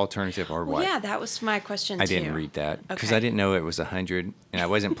most alternative or Well, what. yeah, that was my question I too. didn't read that because Okay. I didn't know it was 100, and I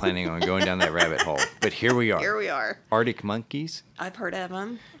wasn't planning on going down that rabbit hole. But here we are. Here we are. Arctic Monkeys, I've heard of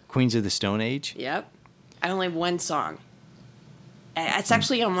them. Queens of the Stone Age. Yep. I only have one song. It's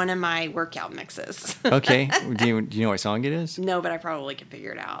actually on one of my workout mixes. Okay, do you know what song it is? No, but I probably could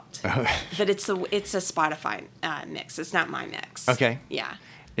figure it out. But it's a Spotify mix. It's not my mix. Okay. Yeah.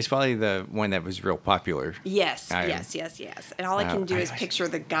 It's probably the one that was real popular. Yes. I- yes. And all I can do I- is picture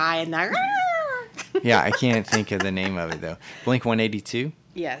the guy and the. Yeah, I can't think of the name of it though. Blink 182,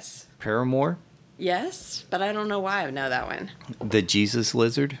 Yes. Paramore, Yes, but I don't know why I know that one. The Jesus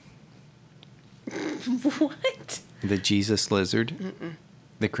Lizard, What? The Jesus Lizard,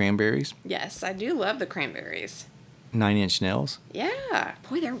 The Cranberries, Yes, I do love the Cranberries. 9 Inch Nails. Yeah.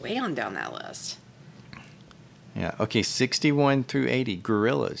 Boy, they're way on down that list. Yeah. Okay, 61 through 80,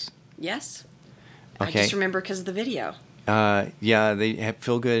 Gorillas. Yes. I Okay. just remember because of the video. Yeah, they have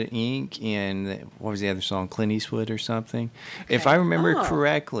Feel Good Inc. and what was the other song? Clint Eastwood or something. If Okay. I remember Oh.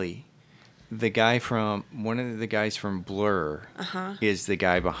 correctly, one of the guys from Blur is the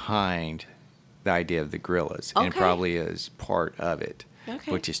guy behind the idea of the Gorillas and Okay. probably is part of it,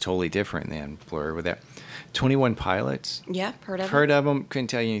 Okay. which is totally different than Blur with that. 21 Pilots. Yeah, heard of Heard it? of them. Couldn't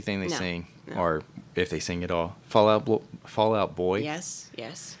tell you anything they No, sing no. or if they sing at all. Fallout Boy. Yes.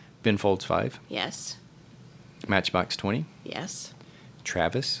 Ben Folds 5. Yes. Matchbox 20. Yes.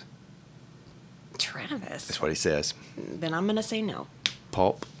 Travis. Travis. That's what he says. Then I'm going to say no.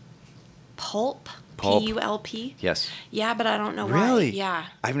 Pulp. Pulp? Pulp. P-U-L-P? Yes. Yeah, but I don't know why. Really? Yeah.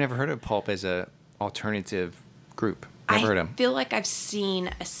 I've never heard of Pulp as a alternative group. Never heard of I them. feel like I've seen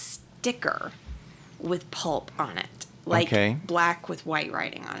a sticker with Pulp on it. Like Okay. black with white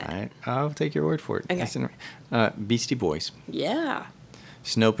writing on it. All right. I'll take your word for it. Okay. Beastie Boys. Yeah.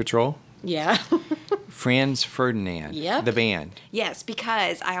 Snow Patrol. Yeah. Franz Ferdinand. Yep. The band. Yes,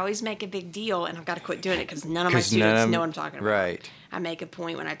 because I always make a big deal, and I've got to quit doing it because none of my 'Cause none students of 'em- know what I'm talking about. right. I make a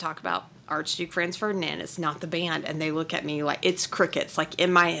point when I talk about Archduke Franz Ferdinand, it's not the band, and they look at me like it's crickets. Like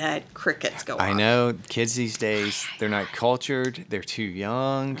in my head, crickets go off. I know. Kids these days, they're not cultured. They're too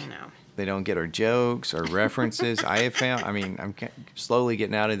young. I know. They don't get our jokes or references. I have found, I'm slowly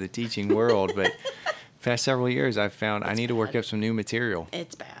getting out of the teaching world, but past several years, I've found I need to work bad. up some new material.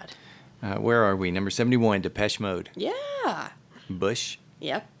 It's bad. Where are we? Number 71, Depeche Mode. Yeah. Bush.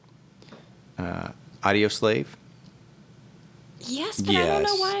 Yep. Audio Slave. Yes, but I don't know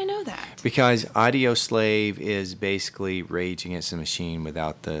Yes. why I know that. Because Audio Slave is basically Rage Against the Machine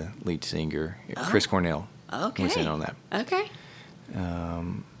without the lead singer. Chris Cornell Okay. was in on that. Okay.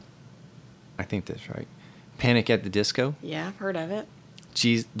 I think that's right. Panic at the Disco. Yeah, I've heard of it.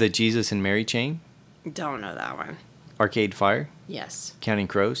 The Jesus and Mary Chain. Don't know that one. Arcade Fire. Yes. Counting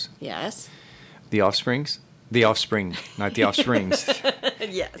Crows. Yes. The Offsprings. The Offspring, not the Offsprings.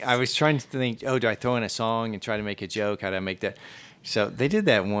 Yes. I was trying to think, do I throw in a song and try to make a joke? How do I make that? So they did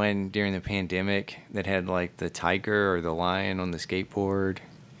that one during the pandemic that had like the tiger or the lion on the skateboard.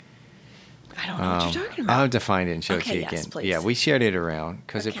 I don't know what you're talking about. I'll have to find it and show it to Okay, you yes, again. please. Yeah, we shared it around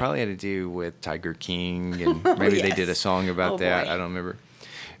because it Okay. probably had to do with Tiger King and maybe they did a Yes. song about Oh, that. boy. I don't remember.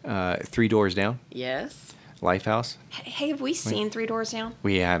 Three Doors Down, Yes. Lifehouse. Hey, have we seen Three Doors Down?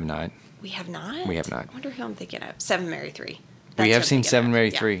 We have not. We have not. We have not. I wonder who I'm thinking of. Seven Mary 3. We That's have who seen I'm thinking Seven of. Mary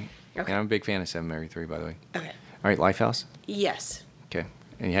Yeah. 3. Okay. And I'm a big fan of Seven Mary 3, by the way. Okay. All right, Lifehouse. Yes. Okay.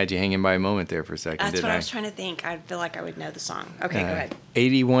 And you had you hanging by a moment there for a second, That's didn't what I? I was trying to think. I feel like I would know the song. Okay, go ahead.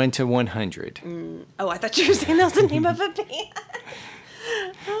 81 to 100. Oh, I thought you were saying that was the name of a band.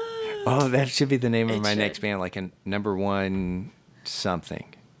 Oh, that should be the name of It my next should. band, like a number one something.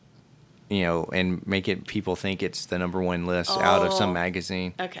 You know, and make it people think it's the number one list out of some Oh.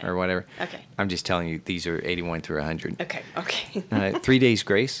 magazine Okay. or whatever. Okay. I'm just telling you, these are 81 through 100. Okay, okay. 3 Days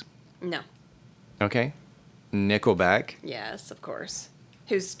Grace. No. Okay. Nickelback. Yes, of course.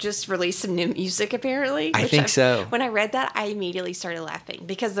 Who's just released some new music, apparently. I which think so. When I read that, I immediately started laughing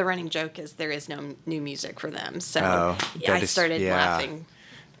because the running joke is there is no new music for them. So Oh, that I is- started yeah. laughing.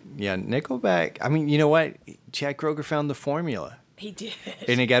 Yeah, Nickelback. I mean, you know what? Chad Kroeger found the formula. He did.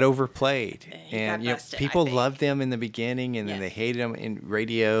 And it got overplayed. He And got you know, busted, I people think. loved them in the beginning, and then they Yes. hated them in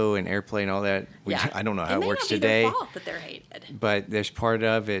radio and airplay and all that. I don't know how it works today. It may not be their fault that they're hated. But there's part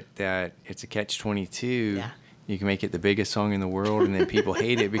of it that it's a catch-22. Yeah. You can make it the biggest song in the world, and then people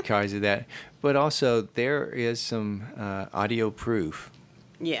hate it because of that. But also, there is some audio proof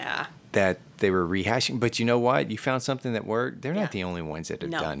Yeah. that they were rehashing. But you know what? You found something that worked. They're Yeah. not the only ones that have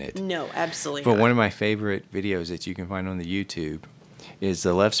No. done it. No, absolutely But not. one of my favorite videos that you can find on the YouTube is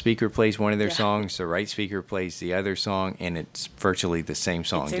the left speaker plays one of their Yeah. songs, the right speaker plays the other song, and it's virtually the same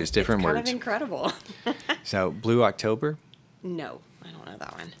song, just different it's words. kind of incredible. So, Blue October. No, I don't know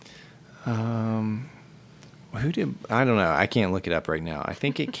that one. Who did? I don't know. I can't look it up right now. I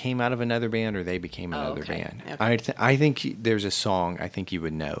think it came out of another band, or they became another okay. band. Okay. I think there's a song I think you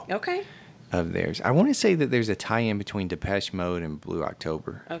would know Okay. of theirs. I want to say that there's a tie-in between Depeche Mode and Blue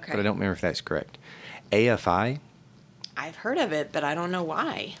October. Okay. But I don't remember if that's correct. AFI. I've heard of it, but I don't know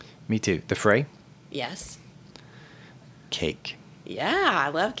why. Me too. The Fray. Yes. Cake. Yeah, I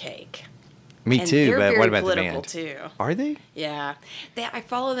love Cake. Me And too. they're But very what about the political band? too. Are they? Yeah, I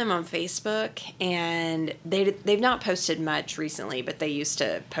follow them on Facebook, and they've not posted much recently, but they used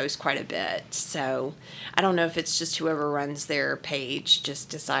to post quite a bit. So I don't know if it's just whoever runs their page just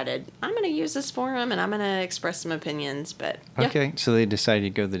decided I'm going to use this forum and I'm going to express some opinions. But yeah, Okay. So they decided to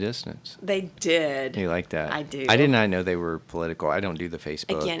go the distance. they did. You like that? I do. I did not know they were political. I don't do the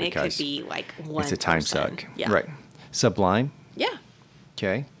Facebook Again, it could because be like one. it's a time person. suck. Yeah. Right. Sublime. Yeah.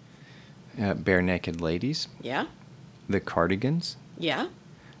 Okay. Bare Naked Ladies. Yeah. The Cardigans. Yeah.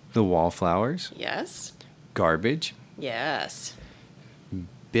 The Wallflowers. Yes. Garbage. Yes.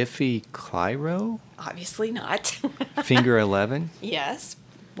 Biffy Clyro. Obviously not. Finger 11. Yes.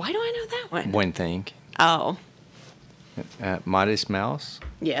 Why do I know that one? One Thing. Oh. Modest Mouse.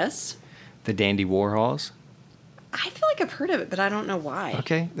 Yes. The Dandy Warhols. I feel like I've heard of it, but I don't know why.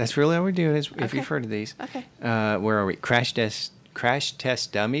 Okay. That's really all we're doing is if Okay. you've heard of these. Okay. Where are we? Crash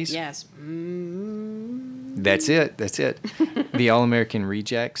Test Dummies. Yes. That's it. That's it. The All American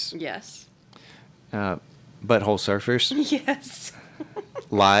Rejects. Yes. Butthole Surfers. Yes.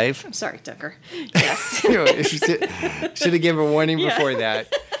 Live. I'm sorry, Tucker. Yes. Should have given a warning Yeah. before that.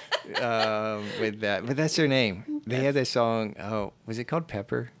 With that, but that's their name. They had this song. Oh, was it called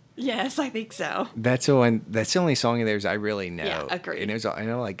Pepper? Yes, I think so. That's the one. That's the only song of theirs I really know. Yeah, agreed. And it was, I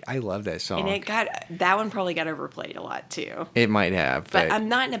know, like I love that song. And that one probably got overplayed a lot too. It might have, But but I'm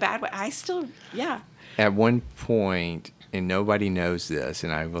not in a bad way. I still, yeah. at one point, and nobody knows this,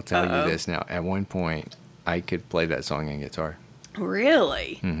 and I will tell Uh-oh. you this now. At one point, I could play that song on guitar.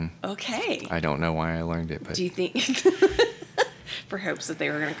 Really? Mm-hmm. Okay. I don't know why I learned it, but Do you think, for hopes that they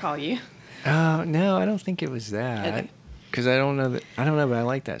were going to call you? no, I don't think it was that. Okay. Because I don't know that. I don't know, but I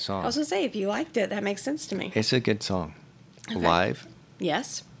like that song. I was going to say, if you liked it, that makes sense to me. It's a good song. Okay. Live.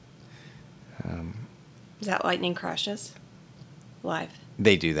 Yes. Is that Lightning Crashes? Live.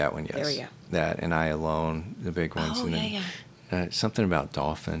 They do that one, yes. There we go. That and I Alone, the big ones. Oh, and yeah, then, something about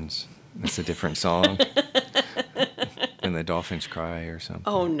dolphins. That's a different song. And When the Dolphins Cry or something.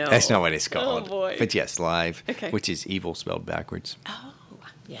 Oh, no. That's not what it's called. Oh, boy. But yes, Live, Okay. which is evil spelled backwards. Oh,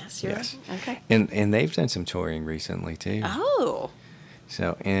 yes, you're Yes. right. Okay. And they've done some touring recently too. Oh.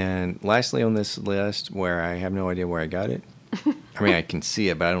 So, and lastly on this list, where I have no idea where I got it. I mean, I can see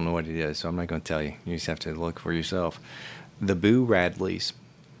it, but I don't know what it is, so I'm not going to tell you. You just have to look for yourself. The Boo Radleys.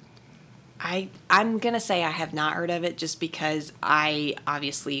 I'm going to say I have not heard of it just because I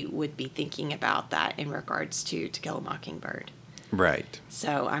obviously would be thinking about that in regards to To Kill a Mockingbird. Right.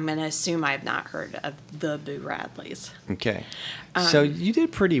 So I'm going to assume I have not heard of the Boo Radleys. Okay. So you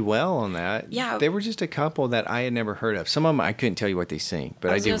did pretty well on that. Yeah. There were just a couple that I had never heard of. Some of them I couldn't tell you what they sing,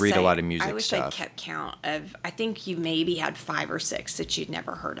 but I was did gonna read a say, lot of music I wish stuff. I kept count of, I think you maybe had 5 or 6 that you'd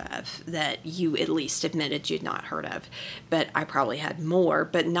never heard of, that you at least admitted you'd not heard of. But I probably had more,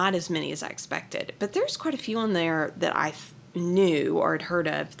 but not as many as I expected. But there's quite a few on there that I knew or had heard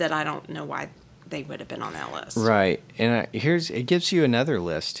of that I don't know why they would have been on that list. Right. And it gives you another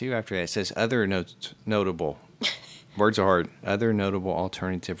list too after that. It says other notable. Words are hard. Other notable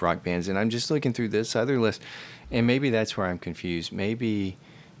alternative rock bands. And I'm just looking through this other list, and maybe that's where I'm confused. Maybe,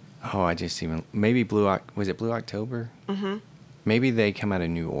 maybe was it Blue October? Mm-hmm. Maybe they come out of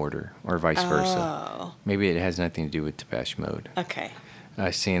New Order or vice versa. Oh. Maybe it has nothing to do with Depeche Mode. Okay.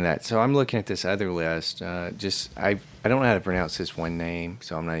 Seeing that. So I'm looking at this other list. I don't know how to pronounce this one name,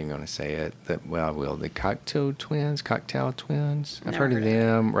 so I'm not even going to say it. I will. The Cocteau Twins. I've heard of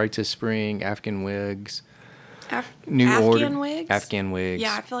them. Rites of Spring, Afghan Wigs. Afghan Wigs? Afghan Wigs.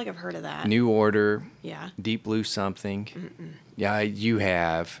 Yeah, I feel like I've heard of that. New Order. Yeah. Deep Blue something. Mm-mm. Yeah, you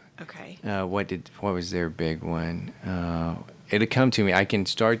have. Okay. What was their big one? It'll come to me. I can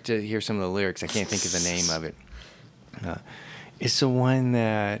start to hear some of the lyrics. I can't think of the name of it. It's the one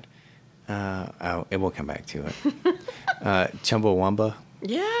that it will come back to it. Chumbawamba.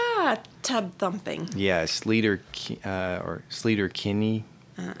 Yeah, Tub Thumping. Yeah, Sleater Kinney.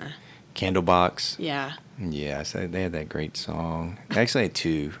 Candlebox. Yeah. Yes, they had that great song. Actually, I had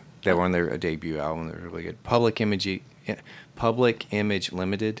 2 that were on their debut album. They were really good. Public Image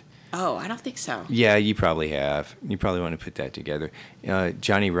Limited. Oh, I don't think so. Yeah, you probably have. You probably want to put that together.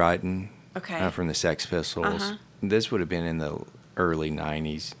 Johnny Rotten. Okay. From the Sex Pistols. Uh-huh. This would have been in the early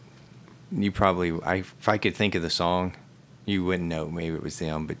 90s. You probably, if I could think of the song, you wouldn't know. Maybe it was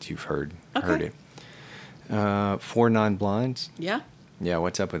them, but you've heard it. 4 Non-Blondes. Yeah. Yeah,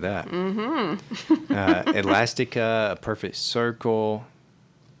 what's up with that? Mm-hmm. Elastica, A Perfect Circle,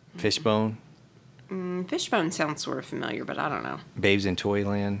 Fishbone. Fishbone sounds sort of familiar, but I don't know. Babes in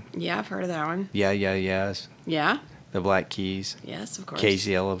Toyland. Yeah, I've heard of that one. Yeah, yes. Yeah? The Black Keys. Yes, of course. Cage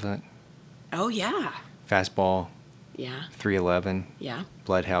the Elephant. Oh, yeah. Fastball. Yeah. 311. Yeah.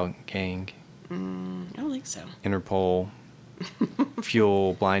 Bloodhound Gang. I don't think so. Interpol.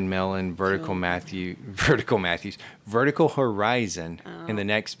 Fuel, Blind Melon, Vertical Matthews, Vertical Horizon. Oh. And the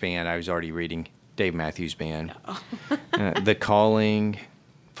next band I was already reading, Dave Matthews Band. Oh. The Calling,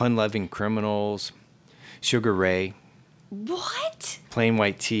 Fun Loving Criminals, Sugar Ray. What? Plain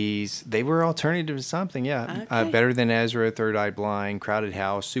White Tees. They were alternative to something, yeah. Okay. Better Than Ezra, Third Eye Blind, Crowded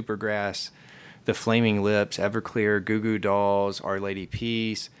House, Supergrass, The Flaming Lips, Everclear, Goo Goo Dolls, Our Lady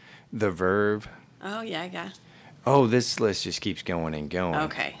Peace, The Verve. Oh, yeah, I got. Oh, this list just keeps going and going.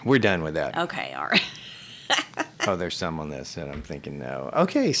 Okay. We're done with that. Okay, all right. Oh, there's some on this that I'm thinking no.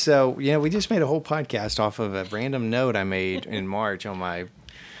 Okay, so we just made a whole podcast off of a random note I made in March on my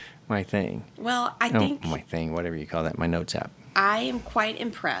thing. Well, I think my thing, whatever you call that, my notes app. I am quite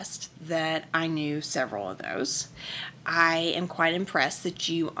impressed that I knew several of those. I am quite impressed that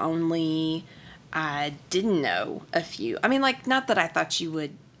you only didn't know a few. I mean, like, not that I thought you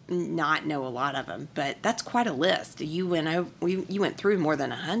would not know a lot of them, but that's quite a list. You went through more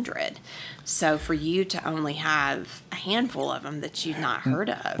than 100. So for you to only have a handful of them that you'd not heard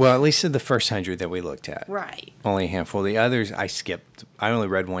of. Well, at least in the first 100 that we looked at. Right. Only a handful. The others I skipped. I only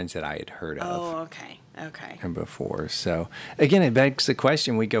read ones that I had heard of. Oh, okay. And before. So, again, it begs the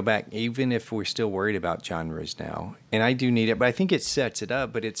question. We go back, even if we're still worried about genres now. And I do need it, but I think it sets it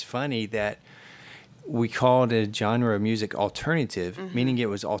up. But it's funny that we called a genre of music alternative, meaning it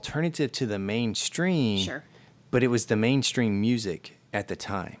was alternative to the mainstream. Sure. But it was the mainstream music at the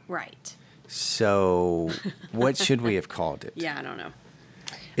time. Right. So, what should we have called it? Yeah, I don't know.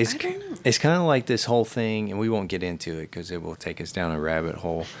 I don't know. It's kind of like this whole thing, and we won't get into it because it will take us down a rabbit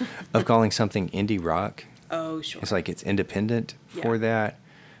hole of calling something indie rock. Oh, sure. It's like it's independent for that.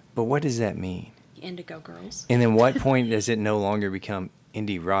 But what does that mean? Indigo Girls. And then what point does it no longer become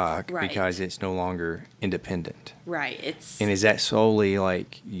indie rock Right. because it's no longer independent? Right. It's And is that solely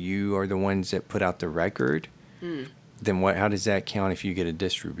like you are the ones that put out the record? Then how does that count if you get a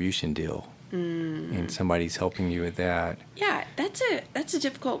distribution deal? and somebody's helping you with that. Yeah, that's a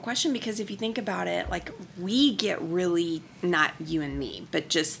difficult question, because if you think about it, like, we get really, not you and me, but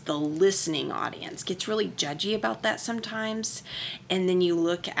just the listening audience gets really judgy about that sometimes. And then you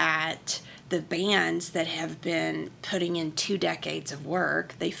look at the bands that have been putting in 2 decades of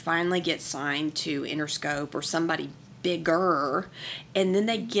work, they finally get signed to Interscope or somebody bigger, and then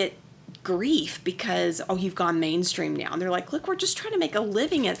they get grief because, oh, you've gone mainstream now. And they're like, look, we're just trying to make a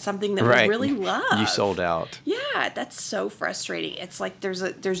living at something that we really love. You sold out. Yeah, that's so frustrating. It's like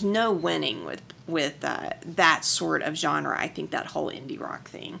there's no winning with that sort of genre. I think that whole indie rock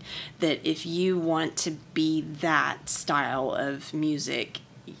thing, that if you want to be that style of music,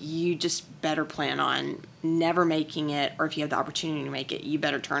 you just better plan on never making it, or if you have the opportunity to make it, you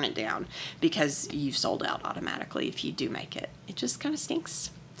better turn it down, because you've sold out automatically if you do make it. It just kind of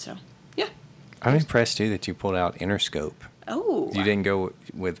stinks. So, yeah. I'm impressed, too, that you pulled out Interscope. Oh. You didn't go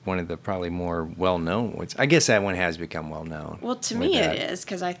with one of the probably more well-known ones. I guess that one has become well-known. Well, to me it is,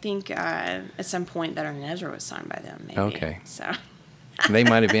 because I think at some point Better Than Ezra was signed by them, maybe. Okay. So. They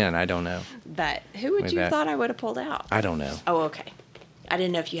might have been. I don't know. But who would you thought I would have pulled out? I don't know. Oh, okay. I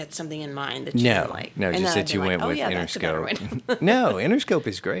didn't know if you had something in mind that you were like. No, just that you went with Interscope. No, Interscope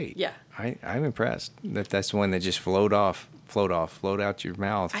is great. Yeah. I'm impressed that's the one that just flowed out your mouth, flowed off your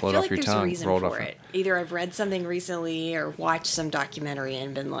tongue, rolled off. I feel like there's a reason for it. Either I've read something recently or watched some documentary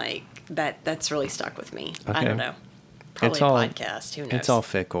and been like, that's really stuck with me. Okay. I don't know. Probably a podcast. Who knows? It's all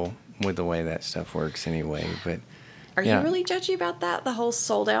fickle with the way that stuff works anyway. But are you really judgy about that? The whole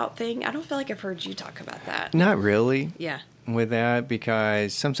sold out thing? I don't feel like I've heard you talk about that. Not really. Yeah. With that,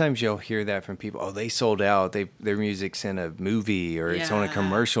 because sometimes you'll hear that from people. Oh, they sold out. Their music's in a movie, or it's on a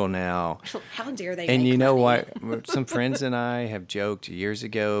commercial now. How dare they? And make you know money? what? Some friends and I have joked years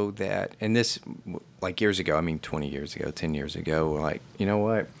ago that, and this, like years ago, I mean 20 years ago, 10 years ago, we're like, you know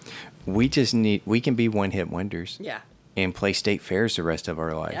what? We can be one-hit wonders. Yeah. And play state fairs the rest of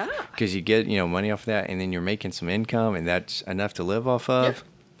our life. Yeah. Because you get, money off of that, and then you're making some income, and that's enough to live off of. Yeah.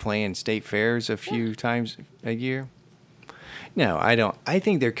 Playing state fairs a few times a year. No, I don't. I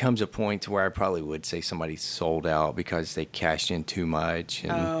think there comes a point to where I probably would say somebody sold out because they cashed in too much.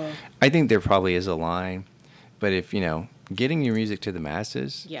 And I think there probably is a line. But if, getting your music to the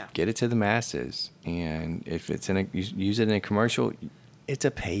masses, get it to the masses. And if it's use it in a commercial, it's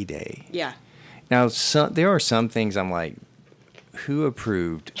a payday. Yeah. Now, there are some things I'm like, who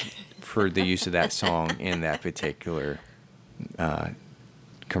approved for the use of that song in that particular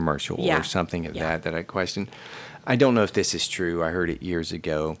commercial or something of that I question. I don't know if this is true. I heard it years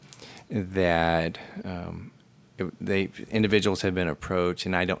ago that individuals have been approached,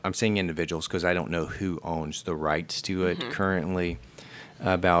 and I'm saying individuals because I don't know who owns the rights to it currently,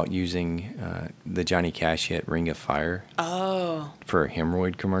 about using the Johnny Cash hit "Ring of Fire" for a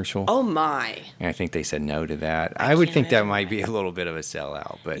hemorrhoid commercial. Oh my! And I think they said no to that. I would think that might be a little bit of a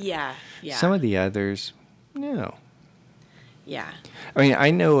sellout, but some of the others, no. Yeah. I mean,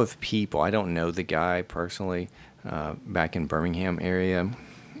 I know of people. I don't know the guy personally. Back in Birmingham area,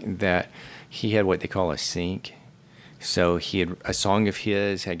 that he had what they call a sync. So a song of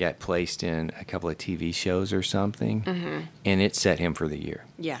his had got placed in a couple of TV shows or something, and it set him for the year.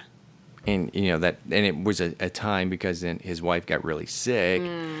 Yeah. And it was a time because then his wife got really sick,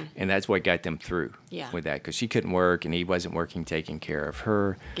 and that's what got them through with that, because she couldn't work and he wasn't working, taking care of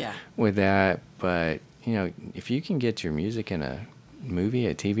her with that. But if you can get your music in a movie,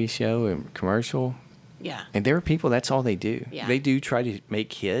 a TV show, a commercial. Yeah. And there are people, that's all they do. Yeah. They do try to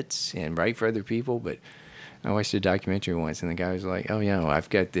make hits and write for other people, but I watched a documentary once, and the guy was like, oh, I've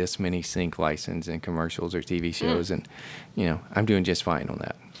got this many sync license in commercials or TV shows, and, I'm doing just fine on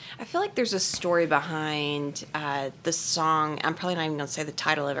that. I feel like there's a story behind the song. I'm probably not even going to say the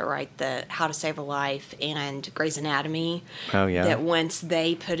title of it right, the How to Save a Life and Grey's Anatomy. Oh, yeah. That once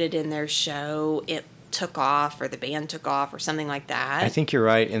they put it in their show, it took off, or the band took off, or something like that. I think you're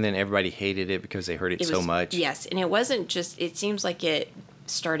right, and then everybody hated it because they heard it so much. Yes, and it wasn't just, it seems like it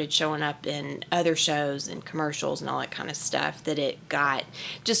started showing up in other shows and commercials and all that kind of stuff, that it got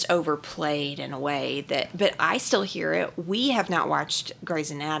just overplayed in a way but I still hear it. We have not watched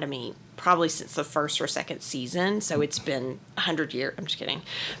Grey's Anatomy probably since the first or second season, so it's been 100 years. I'm just kidding,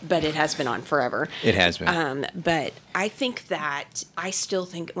 but it has been on forever. It has been. But I think that I still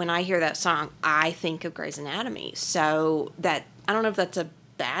think when I hear that song, I think of Grey's Anatomy. So that, I don't know if that's a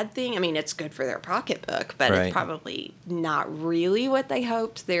bad thing. I mean, it's good for their pocketbook, but Right. it's probably not really what they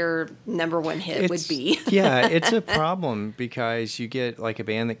hoped their number one hit would be. Yeah, it's a problem because you get like a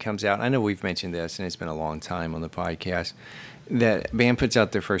band that comes out. I know we've mentioned this, and it's been a long time on the podcast. That band puts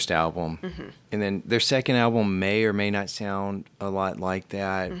out their first album, and then their second album may or may not sound a lot like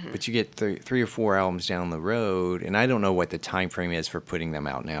that. But you get three or four albums down the road, and I don't know what the time frame is for putting them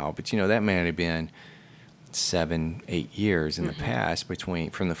out now. But that may have been 7-8 years in the past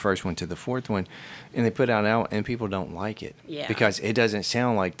from the first one to the fourth one, and they put out and people don't like it because it doesn't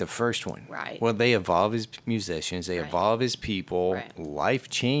sound like the first one. Right. Well, they evolve as musicians, they evolve as people, life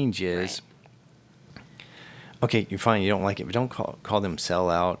changes. Okay, you're fine, you don't like it, but don't call them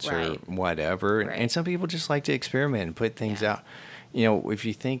sellouts or whatever. And some people just like to experiment and put things out. If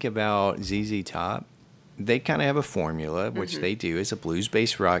you think about ZZ Top, they kind of have a formula, which they do. It's a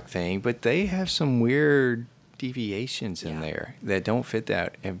blues-based rock thing, but they have some weird deviations in there that don't fit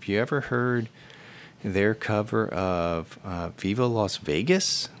that. Have you ever heard their cover of Viva Las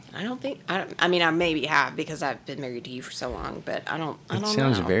Vegas? I mean, I maybe have because I've been married to you for so long, but I don't know. It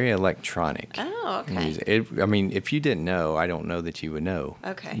sounds very electronic. Oh, okay. I mean, if you didn't know, I don't know that you would know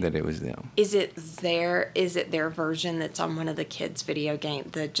that it was them. Is it their version that's on one of the kids' video game,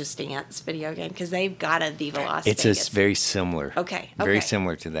 the Just Dance video game? Because they've got a Viva Las Vegas. It's very similar. Okay. Very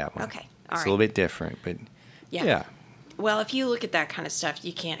similar to that one. Okay. It's a little bit different, but yeah. Well, if you look at that kind of stuff,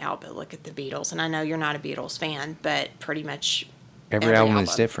 you can't help but look at the Beatles. And I know you're not a Beatles fan, but pretty much Every album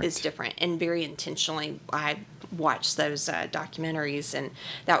is different. It's different, and very intentionally. I watched those documentaries, and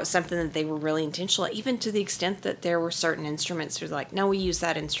that was something that they were really intentional, even to the extent that there were certain instruments that were like, no, we use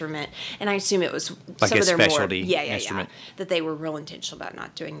that instrument, and I assume it was like some a of their specialty more instrument. that they were real intentional about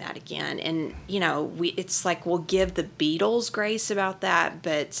not doing that again. And it's like we'll give the Beatles grace about that,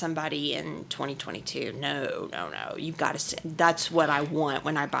 but somebody in 2022, no, you've got to. That's what I want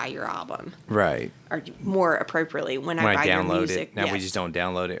when I buy your album, right? Or more appropriately, when I buy your download music. it. Now we just don't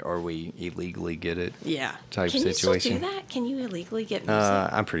download it, or we illegally get it. Yeah. Type Can situation. you still do that? Can you illegally get music?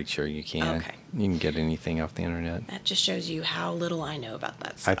 I'm pretty sure you can. Okay. You can get anything off the internet. That just shows you how little I know about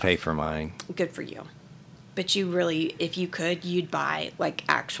that stuff. I pay for mine. Good for you. But you really, if you could, you'd buy like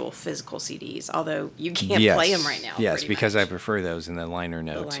actual physical CDs, although you can't play them right now. Yes, because much. I prefer those in the liner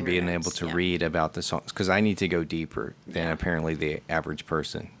notes and liner being able notes, to read about the songs, because I need to go deeper than Yeah. apparently the average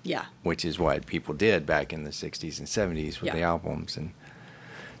person. Yeah. Which is what people did back in the 60s and 70s with the albums and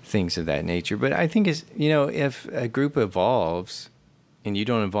things of that nature. But I think if a group evolves and you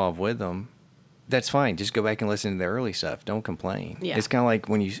don't evolve with them, that's fine. Just go back and listen to the early stuff. Don't complain. Yeah. It's kind of like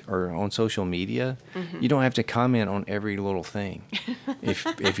when you are on social media, you don't have to comment on every little thing.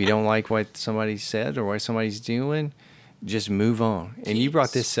 If you don't like what somebody said or what somebody's doing, just move on. And you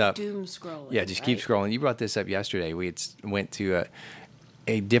brought this up. Doom scrolling. Yeah, just keep scrolling. You brought this up yesterday. We went to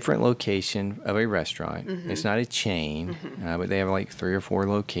a different location of a restaurant. It's not a chain, but they have like 3 or 4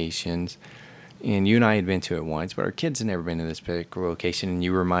 locations. And you and I had been to it once, but our kids had never been to this particular location. And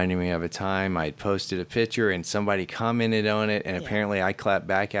you reminded me of a time I had posted a picture and somebody commented on it, and apparently I clapped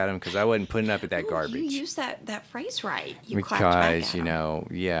back at them because I wasn't putting up with that garbage. You used that phrase right. You clapped back at Because,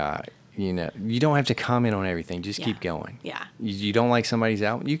 them. you don't have to comment on everything. Just keep going. Yeah. You don't like somebody's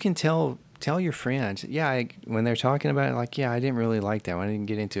album, you can tell your friends. Yeah, when they're talking about it, like, I didn't really like that one. I didn't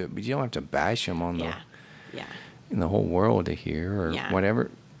get into it. But you don't have to bash them on in the whole world to hear or whatever.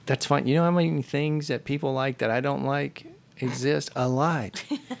 That's fine. You know how many things that people like that I don't like exist? A lot.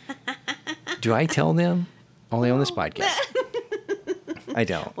 Do I tell them? Only on this podcast. I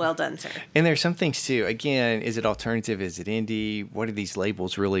don't. Well done, sir. And there's some things too. Again, is it alternative? Is it indie? What do these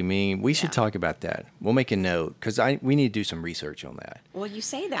labels really mean? We should talk about that. We'll make a note because we need to do some research on that. Well, you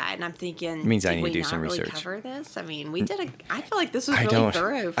say that, and I'm thinking, it means I need did to do we some not really research. cover this? I mean, we did. I feel like this was really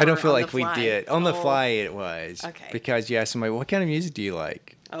thorough. I don't feel on like the we fly. did. On the fly, it was. Okay. Because you asked somebody, what kind of music do you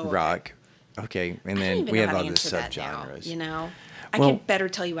like? Oh, okay. Rock. Okay. And I don't then even we know had how all to the answer that now, subgenres. I can better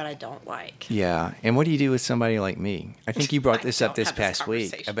tell you what I don't like. Yeah. And what do you do with somebody like me? I think you brought this up this past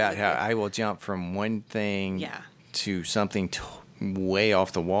week conversation about with how you. I will jump from one thing to something way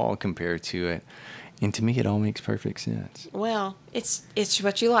off the wall compared to it. And to me, it all makes perfect sense. Well, it's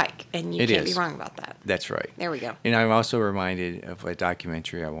what you like, and you can't be wrong about that. That's right. There we go. And I'm also reminded of a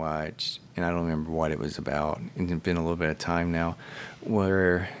documentary I watched, and I don't remember what it was about. And it's been a little bit of time now,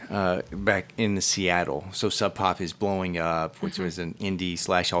 where back in the Seattle, so Sub Pop is blowing up, which was an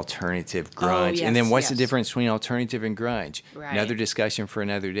indie/alternative grunge. yes, and then what's the yes. difference between alternative and grunge? Right. Another discussion for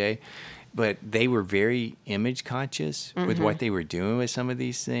another day. but they were very image conscious with what they were doing with some of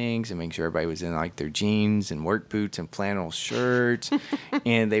these things and making sure everybody was in like their jeans and work boots and flannel shirts.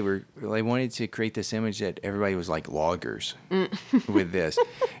 And they wanted to create this image that everybody was like loggers with this.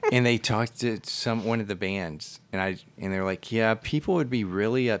 And they talked to one of the bands and they're like, yeah, people would be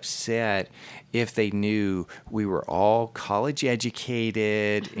really upset if they knew we were all college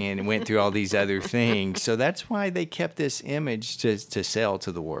educated and went through all these other things. So that's why they kept this image to sell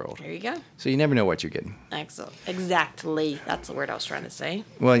to the world. There you go. So you never know what you're getting. Excellent. Exactly. That's the word I was trying to say.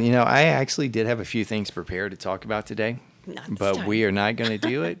 Well, I actually did have a few things prepared to talk about today, Not this but time. we are not going to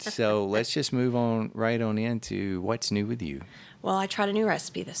do it. So let's just move on right on into what's new with you. Well, I tried a new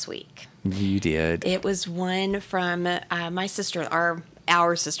recipe this week. You did. It was one from my sister,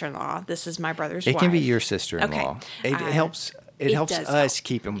 our sister-in-law. This is my brother's It wife. can be your sister-in-law. Okay. It helps. It it helps does us help.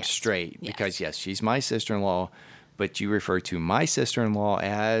 keep them Yes. straight Yes. because yes, she's my sister-in-law, but you refer to my sister-in-law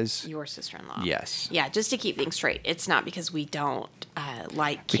as Your sister-in-law. Yes. Yeah, just to keep things straight. It's not because we don't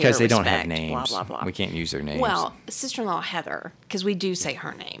like, care, because they don't have respect, names. Blah, blah, blah. We can't use their names. Well, sister-in-law Heather, because we do say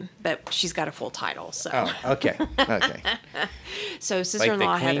her name, but she's got a full title. So, oh, okay, okay. so Like the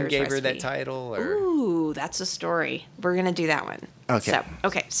sister-in-law queen Heather's gave her recipe. that title, or Ooh, that's a story. We're gonna do that one.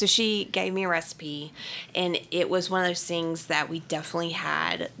 Okay. So she gave me a recipe, and it was one of those things that we definitely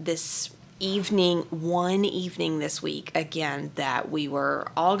had one evening this week, again, that we were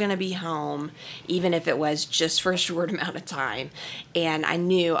all going to be home, even if it was just for a short amount of time. And I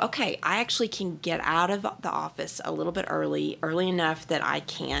knew, okay, I actually can get out of the office a little bit early enough that I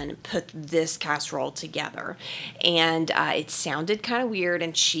can put this casserole together. And it sounded kind of weird,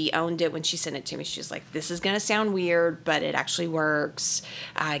 and she owned it when she sent it to me. She was like, this is going to sound weird, but it actually works.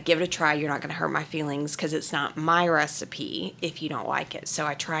 Give it a try. You're not going to hurt my feelings because it's not my recipe if you don't like it. So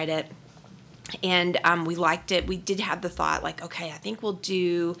I tried it. And we liked it. We did have the thought, like, okay, I think we'll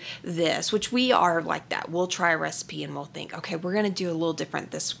do this, which we are like that. We'll try a recipe and we'll think, okay, we're going to do a little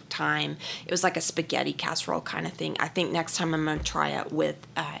different this time. It was like a spaghetti casserole kind of thing. I think next time I'm going to try it with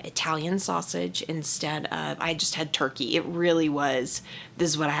Italian sausage instead of, I just had turkey. It really was, this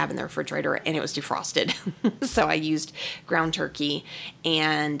is what I have in the refrigerator, and it was defrosted. So I used ground turkey,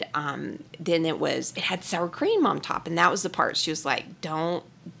 and then it had sour cream on top, and that was the part she was like, don't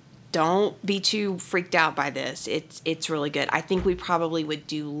be too freaked out by this. It's really good. I think we probably would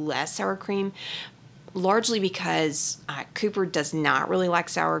do less sour cream, largely because Cooper does not really like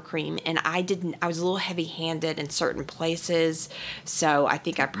sour cream, and I was a little heavy-handed in certain places, so I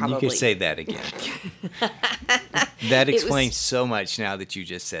think I probably... you could say that again. That explains so much now that you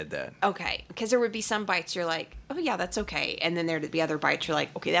just said that. Okay, because there would be some bites you're like, oh yeah, that's okay, and then there'd be other bites you're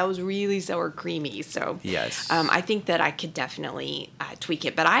like, okay, that was really sour creamy. So Yes. I think that I could definitely tweak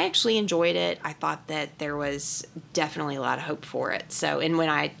it, but I actually enjoyed it. I thought that there was definitely a lot of hope for it. So, and when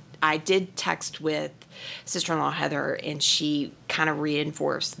I did text with sister-in-law Heather, and she kind of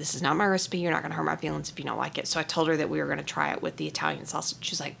reinforced, this is not my recipe. You're not going to hurt my feelings if you don't like it. So I told her that we were going to try it with the Italian sausage.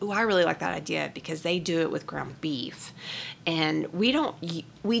 She's like, ooh, I really like that idea because they do it with ground beef. And we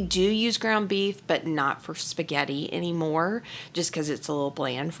do use ground beef, but not for spaghetti anymore, just because it's a little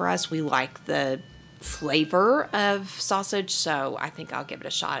bland for us. We like the flavor of sausage, so I think I'll give it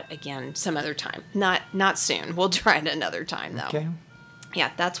a shot again some other time. Not soon. We'll try it another time, though. Okay. Yeah,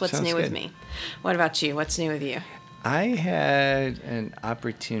 that's what's Sounds new good. with me. What about you? What's new with you? I had an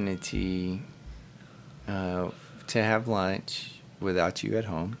opportunity to have lunch without you at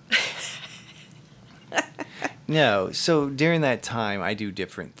home. No, so during that time, I do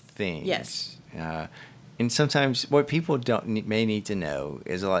different things. Yes. And sometimes what people may need to know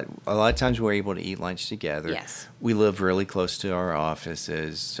is a lot of times we're able to eat lunch together. Yes. We live really close to our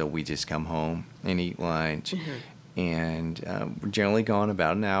offices, so we just come home and eat lunch. Mm-hmm. And we're generally gone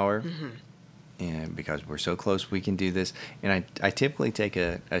about an hour. And because we're so close, we can do this. And I typically take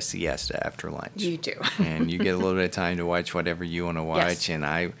a siesta after lunch. You do. And you get a little bit of time to watch whatever you want to watch. Yes. And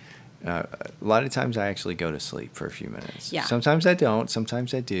a lot of times I actually go to sleep for a few minutes. Yeah. Sometimes I don't.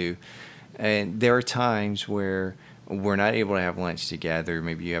 Sometimes I do. And there are times where we're not able to have lunch together.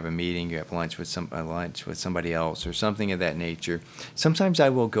 Maybe you have a meeting, you have lunch with somebody else, or something of that nature. Sometimes I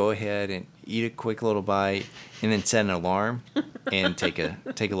will go ahead and eat a quick little bite, and then set an alarm and take a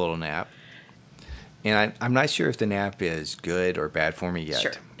little nap. And I'm not sure if the nap is good or bad for me yet.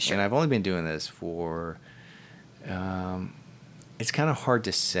 Sure. And I've only been doing this for. It's kind of hard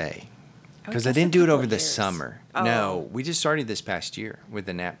to say. Because I guess a didn't do it couple over the years. summer. Oh. No, we just started this past year with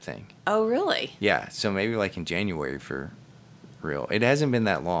the nap thing. Oh, really? Yeah, so maybe like in January for real. It hasn't been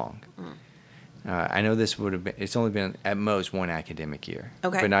that long. I know this would have been. It's only been at most one academic year.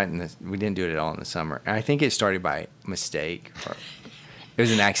 Okay. But not in the. We didn't do it at all in the summer. And I think it started by mistake. Or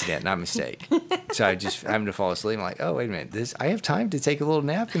was an accident, not a mistake. So I just happened to fall asleep. I'm like, oh, wait a minute. I have time to take a little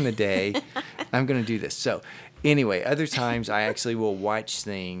nap in the day. I'm going to do this. So anyway, other times I actually will watch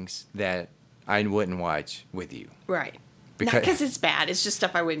things that I wouldn't watch with you. Right. Not because it's bad. It's just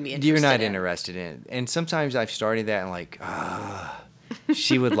stuff I wouldn't be interested in. You're not interested in it. And sometimes I've started that and like,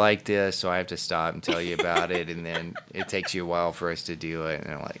 she would like this, so I have to stop and tell you about it. And then it takes you a while for us to do it.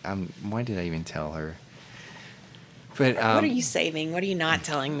 And I'm like, why did I even tell her? But what are you saving? What are you not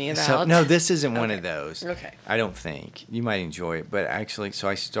telling me about? So, no, this isn't one of those. Okay. I don't think. You might enjoy it. But actually, so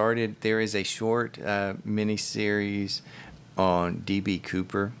I started, there is a short mini-series on D.B.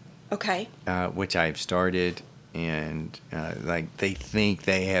 Cooper. Okay. Which I've started. And like they think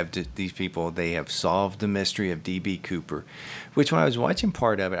they have these people, they have solved the mystery of D.B. Cooper, which when I was watching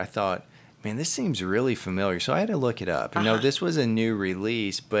part of it, I thought, man, this seems really familiar. So I had to look it up. And no, this was a new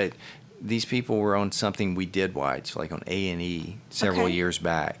release, but these people were on something we did watch, like on A&E several years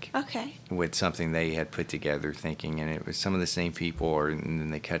back. Okay. With something they had put together thinking, and it was some of the same people, and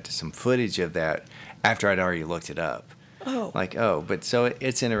then they cut to some footage of that after I'd already looked it up. Oh. Like, but so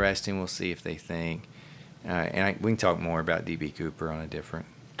it's interesting. We'll see if they think. And we can talk more about D.B. Cooper on a different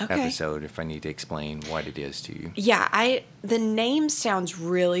episode if I need to explain what it is to you. Yeah, the name sounds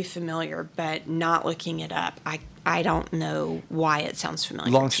really familiar, but not looking it up, I don't know why it sounds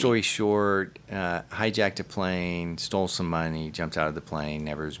familiar. Long story short, hijacked a plane, stole some money, jumped out of the plane,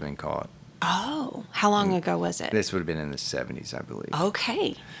 never has been caught. Oh, how long ago was it? This would have been in the 70s, I believe.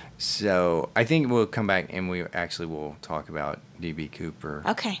 Okay. So I think we'll come back and we actually will talk about D.B. Cooper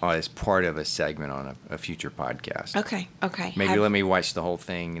as part of a segment on a future podcast. Okay. Maybe let me watch the whole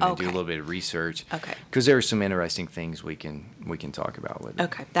thing and then do a little bit of research. Okay. Because there are some interesting things we can talk about with it.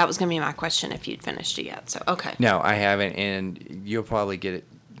 Okay. That was going to be my question if you'd finished it yet. So, okay. No, I haven't. And you'll probably get it,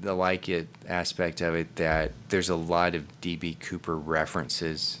 the like it aspect of it, that there's a lot of D.B. Cooper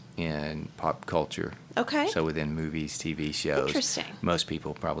references in pop culture. Okay. So within movies, TV shows. Interesting. Most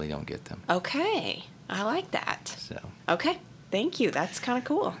people probably don't get them. Okay. I like that. So. Okay. Thank you. That's kind of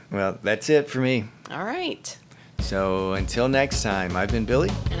cool. Well, that's it for me. All right. So until next time, I've been Billy.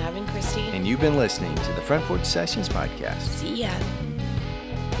 And I've been Christy. And you've been listening to the Front Porch Sessions podcast. See ya.